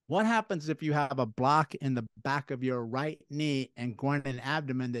 What happens if you have a block in the back of your right knee and groin and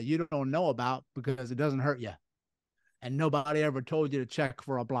abdomen that you don't know about because it doesn't hurt you and nobody ever told you to check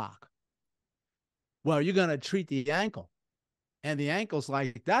for a block? Well, you're going to treat the ankle. And the ankle's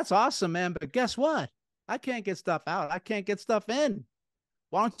like, that's awesome, man. But guess what? I can't get stuff out. I can't get stuff in.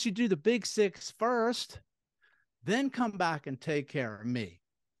 Why don't you do the big six first, then come back and take care of me?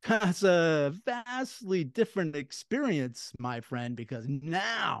 That's a vastly different experience, my friend, because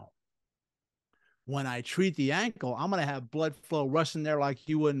now when I treat the ankle, I'm going to have blood flow rushing there like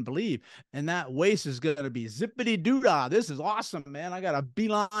you wouldn't believe. And that waist is going to be zippity doo-dah. This is awesome, man. I got a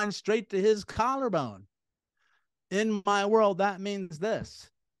beeline straight to his collarbone. In my world, that means this.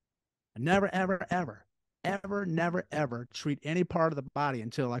 Never, ever, ever, ever, never, ever treat any part of the body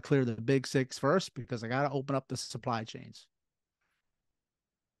until I clear the big six first, because I got to open up the supply chains.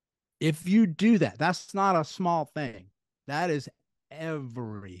 If you do that, that's not a small thing. That is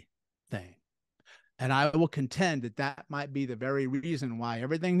everything. And I will contend that that might be the very reason why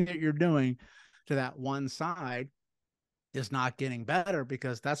everything that you're doing to that one side is not getting better,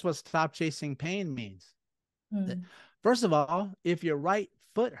 because that's what stop chasing pain means. First of all, if your right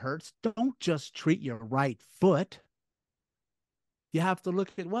foot hurts, don't just treat your right foot. You have to look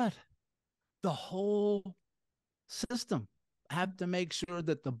at what? The whole system. I have to make sure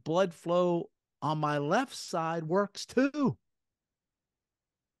that the blood flow on my left side works too.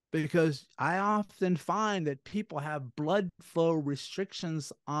 Because I often find that people have blood flow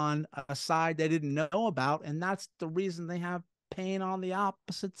restrictions on a side they didn't know about, and that's the reason they have pain on the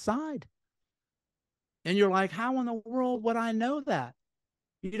opposite side. And you're like, how in the world would I know that?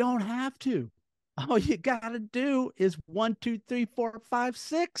 You don't have to. All you got to do is 1, 2, 3, 4, 5,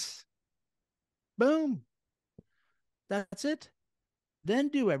 6. Boom. That's it. Then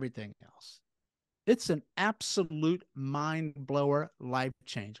do everything else. It's an absolute mind blower, life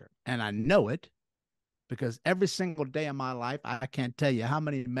changer. And I know it because every single day of my life, I can't tell you how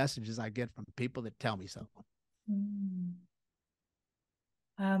many messages I get from people that tell me so.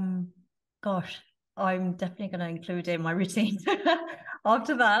 Gosh, I'm definitely going to include it in my routine.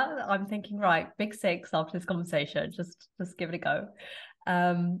 After that, I'm thinking, right, big 6 after this conversation, just give it a go.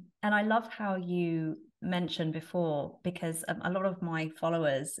 And I love how you mentioned before, because a lot of my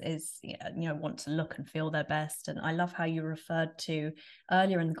followers want to look and feel their best. And I love how you referred to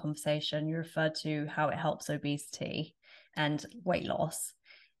earlier in the conversation, you referred to how it helps obesity and weight loss.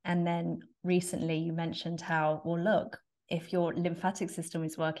 And then recently you mentioned how, well, look, if your lymphatic system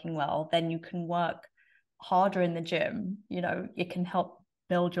is working well, then you can work harder in the gym. It can help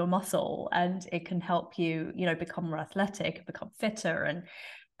build your muscle, and it can help you, become more athletic, become fitter.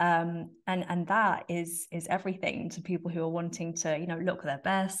 And that is everything to people who are wanting to, look their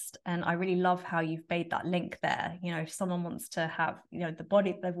best. And I really love how you've made that link there. If someone wants to have, the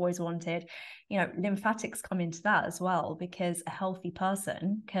body they've always wanted, lymphatics come into that as well, because a healthy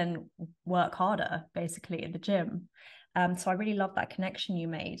person can work harder basically in the gym. So I really love that connection you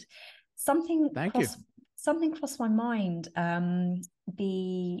made. Something crossed my mind.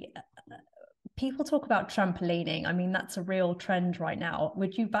 People talk about trampolining. I mean, that's a real trend right now.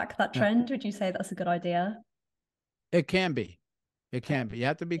 Would you back that trend? Would you say that's a good idea? It can be. It can be. You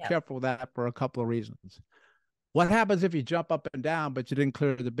have to be careful with that for a couple of reasons. What happens if you jump up and down, but you didn't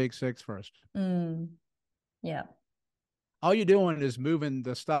clear the big 6 first? Yeah. All you're doing is moving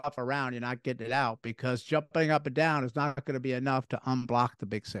the stuff around. You're not getting it out, because jumping up and down is not going to be enough to unblock the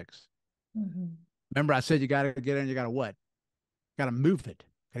big 6. Remember, I said you got to get in, you got to what? Got to move it.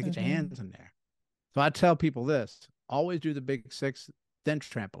 Got to get your hands in there. So I tell people this: always do the big 6, then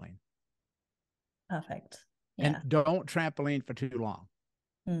trampoline. Perfect. Yeah. And don't trampoline for too long.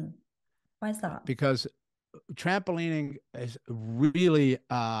 Why is that? Because trampolining really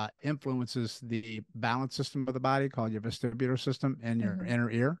influences the balance system of the body, called your vestibular system, and your inner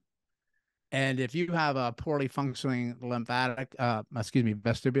ear. And if you have a poorly functioning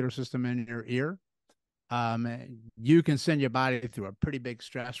vestibular system in your ear, you can send your body through a pretty big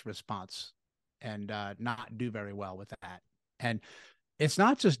stress response and not do very well with that. And it's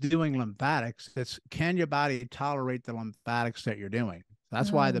not just doing lymphatics. It's, can your body tolerate the lymphatics that you're doing?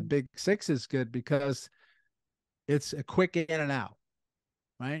 That's why the big 6 is good, because it's a quick in and out,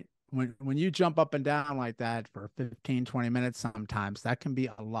 right? When you jump up and down like that for 15, 20 minutes, sometimes that can be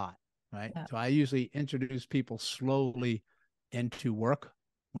a lot, right? Yeah. So I usually introduce people slowly into work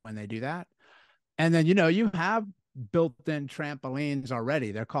when they do that. And then, you have built-in trampolines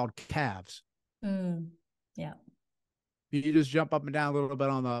already. They're called calves. Yeah. You just jump up and down a little bit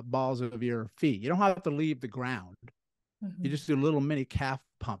on the balls of your feet. You don't have to leave the ground. You just do little mini calf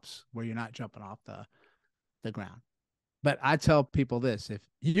pumps where you're not jumping off the ground. But I tell people this: if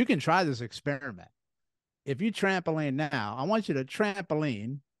you can try this experiment, if you trampoline now, I want you to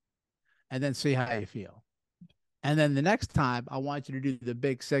trampoline and then see how you feel. And then the next time, I want you to do the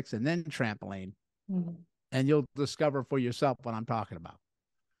big 6 and then trampoline. And you'll discover for yourself what I'm talking about.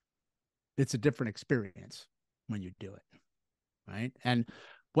 It's a different experience when you do it, right? And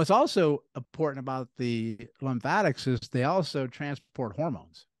what's also important about the lymphatics is they also transport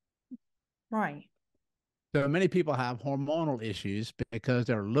hormones. Right. So many people have hormonal issues because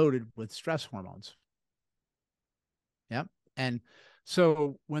they're loaded with stress hormones. Yep. And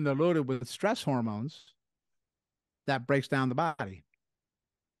so when they're loaded with stress hormones, that breaks down the body.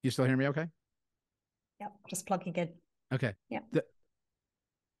 You still hear me okay? Yep. Just plugging in. Okay. Yeah.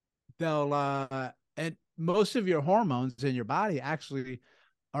 And most of your hormones in your body actually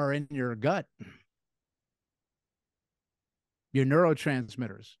are in your gut. Your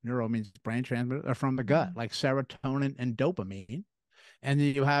neurotransmitters, neuro means brain transmitters, are from the gut, like serotonin and dopamine. And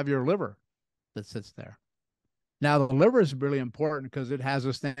then you have your liver that sits there. Now, the liver is really important because it has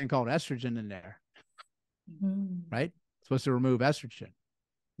this thing called estrogen in there, right? It's supposed to remove estrogen.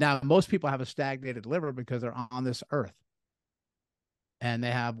 Now, most people have a stagnated liver because they're on this earth. And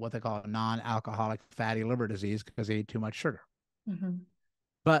they have what they call a non-alcoholic fatty liver disease because they eat too much sugar.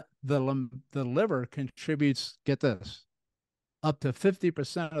 But the liver contributes, get this, up to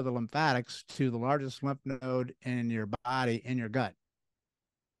 50% of the lymphatics to the largest lymph node in your body, in your gut.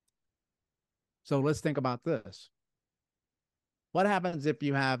 So let's think about this. What happens if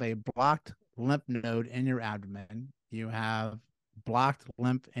you have a blocked lymph node in your abdomen, you have blocked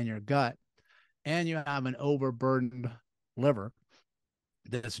lymph in your gut, and you have an overburdened liver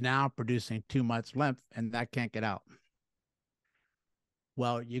that's now producing too much lymph and that can't get out?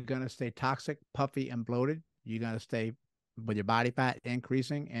 Well, you're going to stay toxic, puffy, and bloated. You're going to stay with your body fat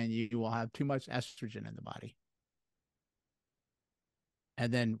increasing, and you will have too much estrogen in the body.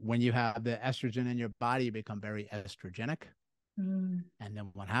 And then when you have the estrogen in your body, you become very estrogenic. And then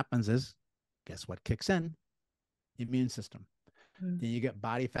what happens is, guess what kicks in? The immune system. Then you get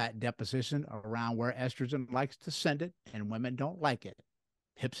body fat deposition around where estrogen likes to send it, and women don't like it,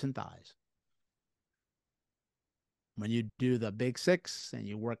 hips and thighs. When you do the big six and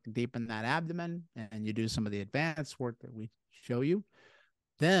you work deep in that abdomen and you do some of the advanced work that we show you,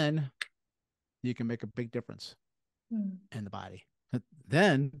 then you can make a big difference in the body.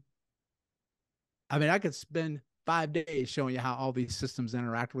 Then, I mean, I could spend 5 days showing you how all these systems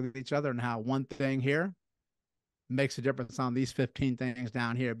interact with each other and how one thing here makes a difference on these 15 things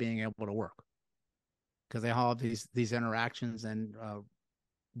down here being able to work, because they all have these interactions and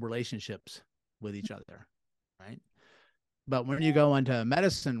relationships with each other, right? But when you go into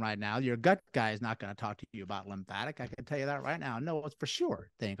medicine right now, your gut guy is not going to talk to you about lymphatic. I can tell you that right now. No, it's for sure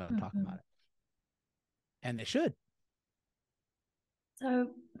they ain't going to talk about it. And they should. So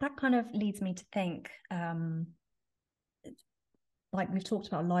that kind of leads me to think, like we've talked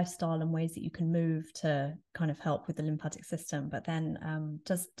about lifestyle and ways that you can move to kind of help with the lymphatic system, but then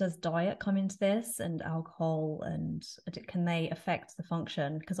does diet come into this, and alcohol, and can they affect the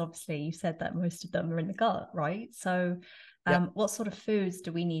function? Because obviously you said that most of them are in the gut, right? So what sort of foods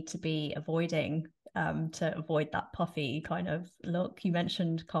do we need to be avoiding to avoid that puffy kind of look? You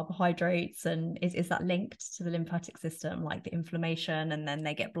mentioned carbohydrates, and is that linked to the lymphatic system, like the inflammation, and then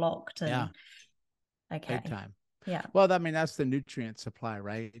they get blocked? And okay, big time. Yeah. Well, I mean, that's the nutrient supply,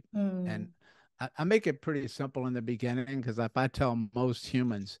 right? And I make it pretty simple in the beginning, because if I tell most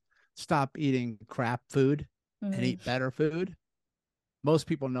humans stop eating crap food and eat better food, most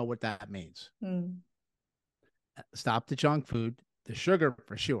people know what that means. Stop the junk food, the sugar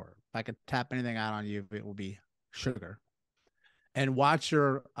for sure. If I could tap anything out on you, it will be sugar. And watch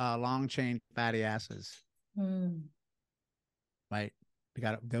your long chain fatty acids, right?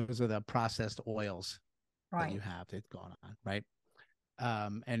 Those are the processed oils that you have that's going on, right?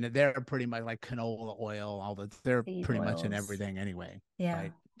 And they're pretty much like canola oil, they're Seed pretty much in oils. everything anyway. Yeah.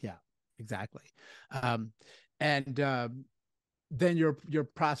 Right. Yeah, exactly. Then your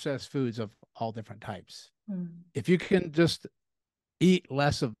processed foods of all different types. If you can just eat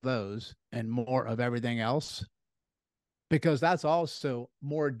less of those and more of everything else, because that's also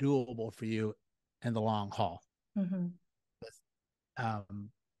more doable for you in the long haul.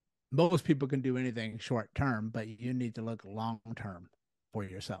 Most people can do anything short term, but you need to look long term for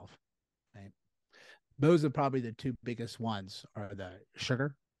yourself. Right? Those are probably the two biggest ones, are the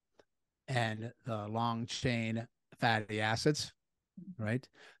sugar and the long chain fatty acids, right?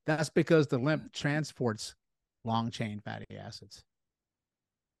 That's because the lymph transports long chain fatty acids.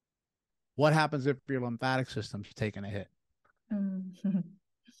 What happens if your lymphatic system's taking a hit?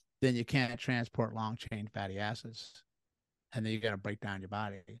 Then you can't transport long chain fatty acids, and then you got to break down your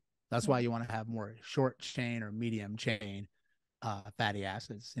body. That's why you want to have more short chain or medium chain fatty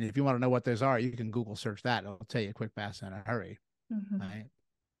acids. And if you want to know what those are, you can Google search that. It'll tell you quick, fast, and in a hurry. Right.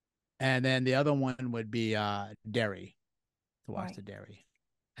 And then the other one would be dairy, to watch the dairy.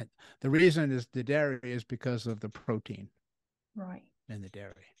 And the reason is the dairy is because of the protein in the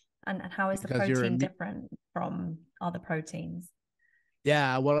dairy. And how is the protein different from other proteins?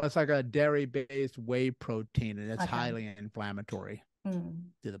 Yeah, well, it's like a dairy-based whey protein, and it's highly inflammatory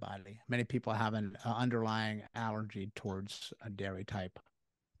to the body. Many people have an underlying allergy towards dairy type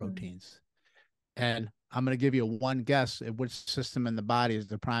proteins. And I'm going to give you one guess at which system in the body is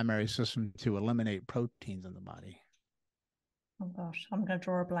the primary system to eliminate proteins in the body. Oh gosh, I'm going to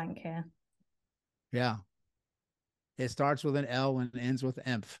draw a blank here. Yeah. It starts with an L and ends with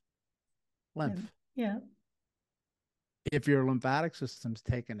lymph. Lymph. Yeah. If your lymphatic system's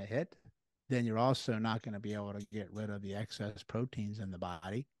taking a hit, then you're also not going to be able to get rid of the excess proteins in the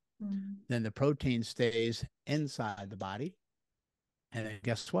body. Then the protein stays inside the body. And then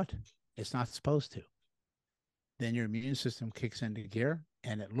guess what? It's not supposed to. Then your immune system kicks into gear,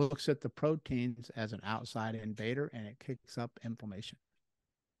 and it looks at the proteins as an outside invader, and it kicks up inflammation.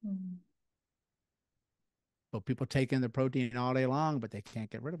 But people take in the protein all day long, but they can't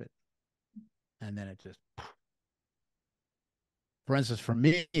get rid of it. And then it just for instance, for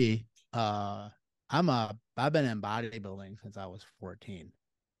me, I've been in bodybuilding since I was 14,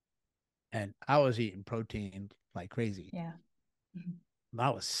 and I was eating protein like crazy. Yeah. I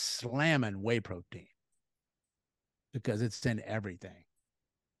was slamming whey protein because it's in everything.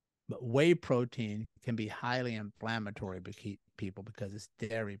 But whey protein can be highly inflammatory for people because it's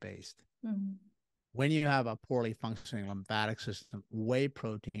dairy based. Mm. When you have a poorly functioning lymphatic system, whey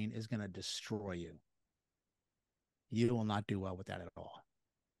protein is going to destroy you. You will not do well with that at all.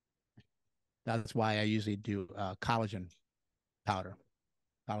 That's why I usually do collagen powder,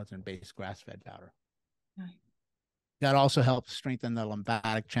 collagen-based grass-fed powder. Right. That also helps strengthen the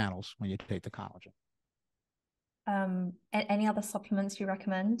lymphatic channels when you take the collagen. Any other supplements you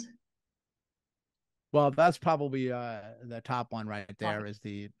recommend? Well, that's probably the top one right there is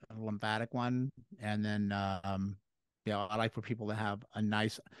the lymphatic one. And then, I like for people to have a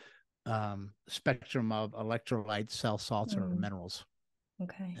nice spectrum of electrolytes, cell salts, or minerals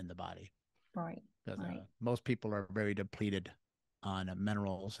in the body. Right. Because most people are very depleted on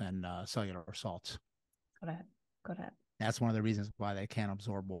minerals and cellular salts. Got it. That's one of the reasons why they can't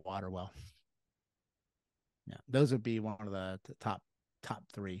absorb water well. Yeah, those would be one of the top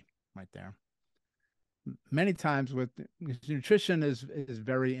three right there. Many times with nutrition is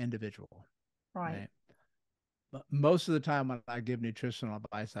very individual, right? But most of the time when I give nutritional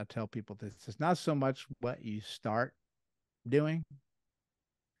advice, I tell people this: it's not so much what you start doing,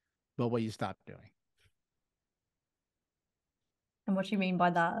 but what you stop doing. And what do you mean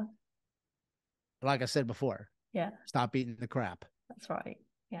by that? Like I said before, stop eating the crap. That's right.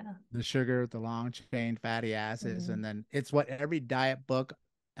 Yeah. The sugar, the long chain fatty acids, and then it's what every diet book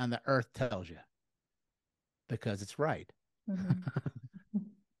on the earth tells you, because it's right.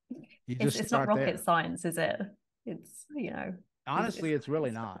 It's not rocket science, is it? It's, honestly, it's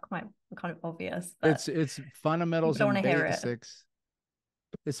really not. Kind of obvious. It's fundamentals and basics.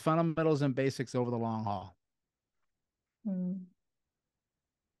 It's fundamentals and basics over the long haul.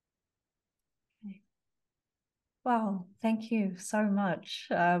 Wow, thank you so much.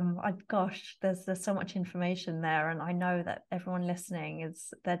 Gosh, there's so much information there, and I know that everyone listening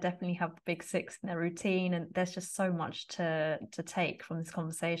they definitely have the big six in their routine, and there's just so much to take from this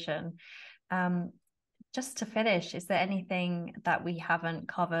conversation. Just to finish, is there anything that we haven't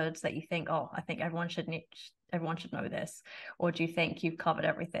covered that you think, oh, I think everyone should know this, or do you think you've covered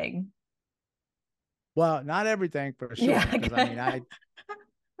everything? Well, not everything for sure. Yeah, because I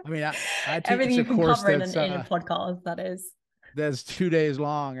teach everything you a can course cover that's in a podcast, that is. That's 2 days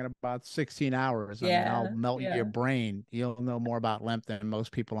long and about 16 hours. Yeah, I'll melt your brain. You'll know more about lymph than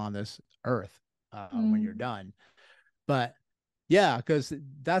most people on this earth when you're done. But yeah, because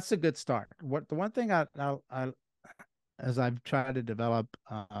that's a good start. The one thing I as I've tried to develop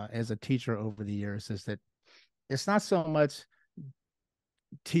as a teacher over the years is that it's not so much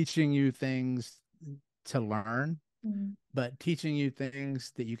teaching you things to learn, but teaching you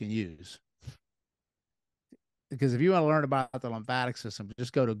things that you can use. Because if you want to learn about the lymphatic system,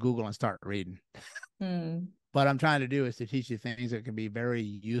 just go to Google and start reading. What I'm trying to do is to teach you things that can be very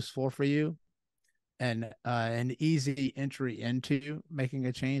useful for you and an easy entry into making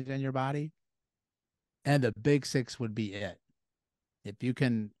a change in your body. And the big six would be it. If you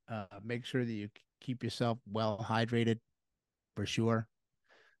can make sure that you keep yourself well hydrated, for sure,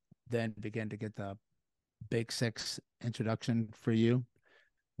 then begin to get the big six introduction for you.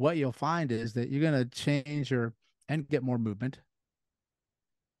 What you'll find is that you're going to change and get more movement.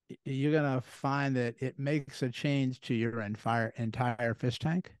 You're going to find that it makes a change to your entire fish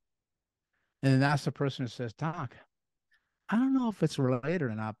tank. And then that's the person who says, Doc, I don't know if it's related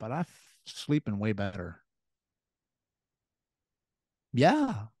or not, but I'm sleeping way better.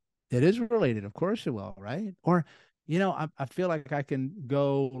 Yeah, it is related. Of course it will, right? Or, I feel like I can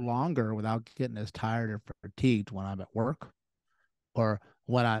go longer without getting as tired or fatigued when I'm at work, or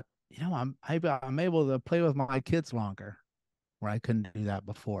when I'm able to play with my kids longer, where I couldn't do that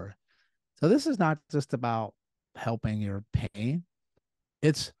before. So this is not just about helping your pain.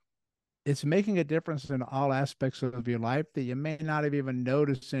 It's making a difference in all aspects of your life that you may not have even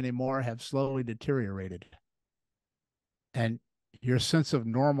noticed anymore have slowly deteriorated. And your sense of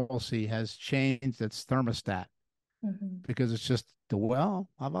normalcy has changed its thermostat because it's just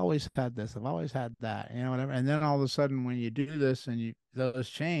I've always had this, I've always had that, whatever. And then all of a sudden when you do this and those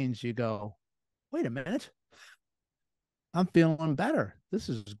change, you go, wait a minute, I'm feeling better. This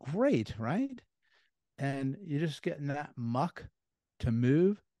is great, right? And you're just getting that muck to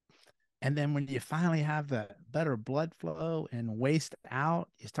move. And then when you finally have the better blood flow and waste out,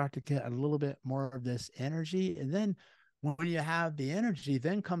 you start to get a little bit more of this energy. And then when you have the energy,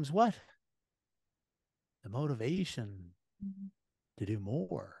 then comes what? The motivation. to do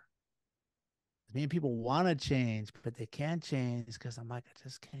more. I mean, people want to change, but they can't change because I'm like, I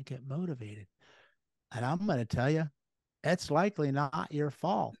just can't get motivated. And I'm going to tell you, it's likely not your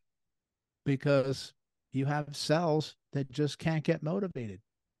fault because you have cells that just can't get motivated.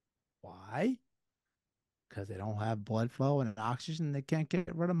 Why? Because they don't have blood flow and oxygen. They can't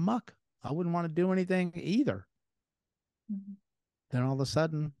get rid of muck. I wouldn't want to do anything either. Mm-hmm. Then all of a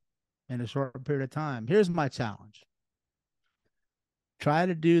sudden, in a short period of time, here's my challenge. Try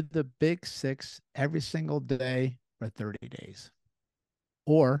to do the big 6 every single day for 30 days.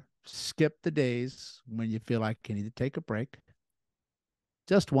 Or skip the days when you feel like you need to take a break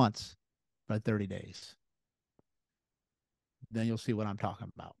just once for 30 days. Then you'll see what I'm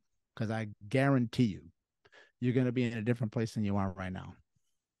talking about. Because I guarantee you, you're going to be in a different place than you are right now.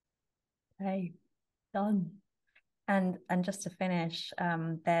 Okay, done. And just to finish,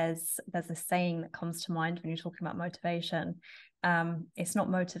 there's a saying that comes to mind when you're talking about motivation. It's not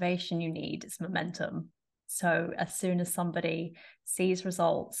motivation you need, it's momentum. So as soon as somebody sees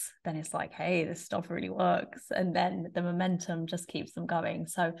results, then it's like, hey, this stuff really works. And then the momentum just keeps them going.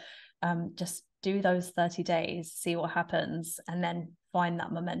 So just do those 30 days, see what happens, and then find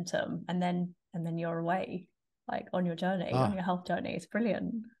that momentum. And then you're away, like on your journey, on your health journey. It's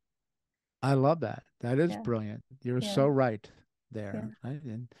brilliant. I love that. That is brilliant. You're so right there. Yeah. Right?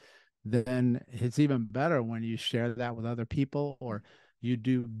 And then it's even better when you share that with other people, or you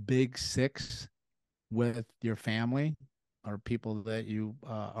do big 6 with your family or people that you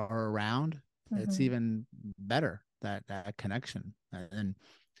are around. Mm-hmm. It's even better, that connection. And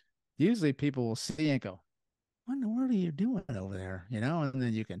usually people will see and go, what in the world are you doing over there? You know, and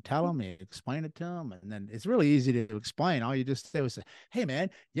then you can tell them, you explain it to them, and then it's really easy to explain. All you just say was, hey man,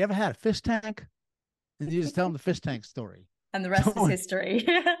 you ever had a fish tank? And you just tell them the fish tank story. And the rest is history.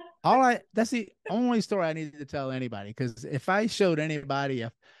 That's the only story I need to tell anybody. Because if I showed anybody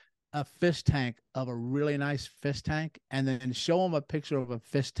a fish tank of a really nice fish tank and then show them a picture of a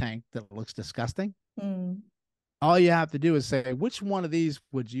fish tank that looks disgusting, all you have to do is say, which one of these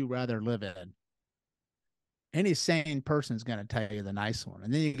would you rather live in? Any sane person is going to tell you the nice one.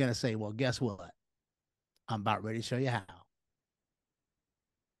 And then you're going to say, well, guess what? I'm about ready to show you how.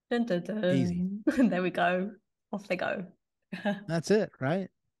 Dun, dun, dun. Easy. There we go. Off they go. That's it, right?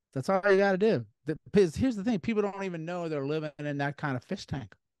 That's all you got to do. Because here's the thing. People don't even know they're living in that kind of fish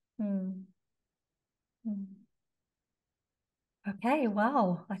tank. Okay,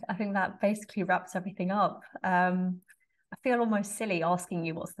 wow. I think that basically wraps everything up. I feel almost silly asking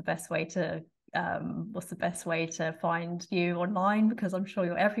you what's the best way to find you online, because I'm sure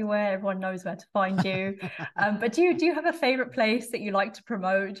you're everywhere. Everyone knows where to find you. But do you have a favorite place that you like to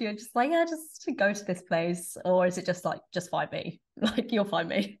promote? You're just like, yeah, just to go to this place, or is it just like, just find me? Like, you'll find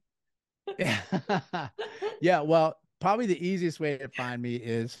me. Yeah, well, probably the easiest way to find me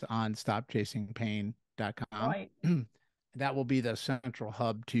is on stopchasingpain.com. Right. That will be the central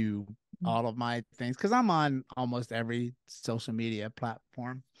hub to all of my things, because I'm on almost every social media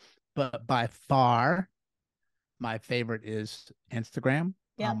platform. But by far, my favorite is Instagram.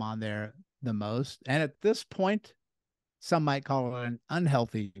 Yep. I'm on there the most. And at this point, some might call it an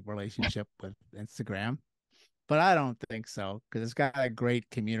unhealthy relationship with Instagram. But I don't think so, because it's got a great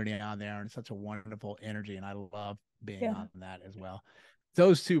community on there and such a wonderful energy. And I love being on that as well.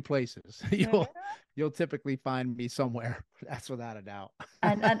 Those 2 places, you'll typically find me somewhere. That's without a doubt.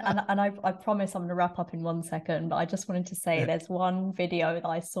 and I promise I'm going to wrap up in 1 second, but I just wanted to say there's one video that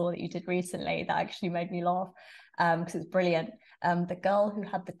I saw that you did recently that actually made me laugh, because it's brilliant. The girl who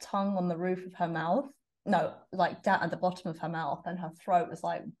had the tongue on the roof of her mouth, like down at the bottom of her mouth, and her throat was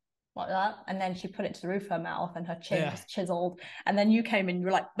like that, and then she put it to the roof of her mouth and her chin just chiseled, and then you came in, you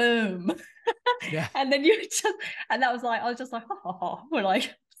were like, boom. And then and that was like, I was just like, we're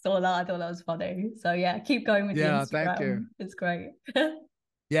like, saw that, I thought that was funny. So yeah, keep going with your Instagram. Thank you. It's great.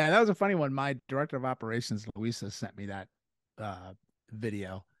 Yeah, that was a funny one. My director of operations, Louisa, sent me that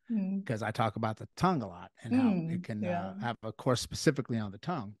video because I talk about the tongue a lot and how it can have a course specifically on the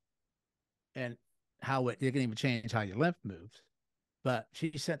tongue, and how it can even change how your lymph moves. But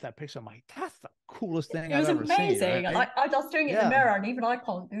she sent that picture. I'm like, that's the coolest thing I've ever seen. It was amazing. Right? I was doing it in the mirror, and even I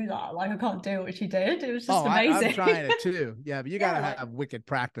can't do that. Like, I can't do what she did. It was just amazing. I'm trying it too. Yeah, but you got to have wicked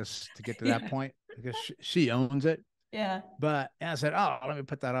practice to get to that point, because she owns it. Yeah. But I said, let me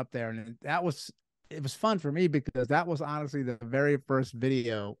put that up there. And it was fun for me, because that was honestly the very first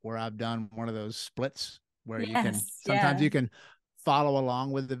video where I've done one of those splits where you can, sometimes you can follow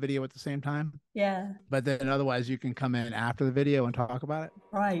along with the video at the same time. Yeah. But then otherwise you can come in after the video and talk about it.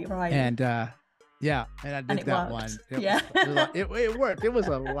 Right. And and I did that one. It worked. It was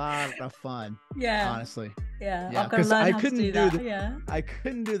a lot of fun. Yeah. Honestly. Yeah, Yeah, I've got to because learn I how to couldn't do do that. Yeah. I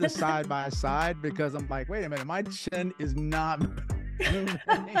couldn't do the side by side because I'm like, wait a minute, my chin is not moving.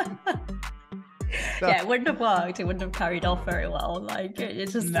 So, Yeah, it wouldn't have worked. It wouldn't have carried off very well. Like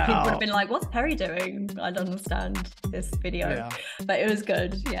it's just people would have been like, "What's Perry doing? I don't understand this video." Yeah. But it was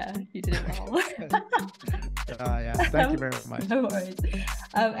good. Yeah, you did it well. Yeah, thank you very much. No worries.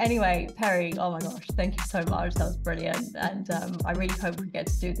 Anyway, Perry, oh my gosh, thank you so much. That was brilliant, and I really hope we get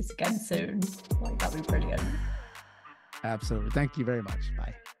to do this again soon. Like that'd be brilliant. Absolutely. Thank you very much.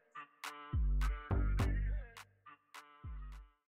 Bye.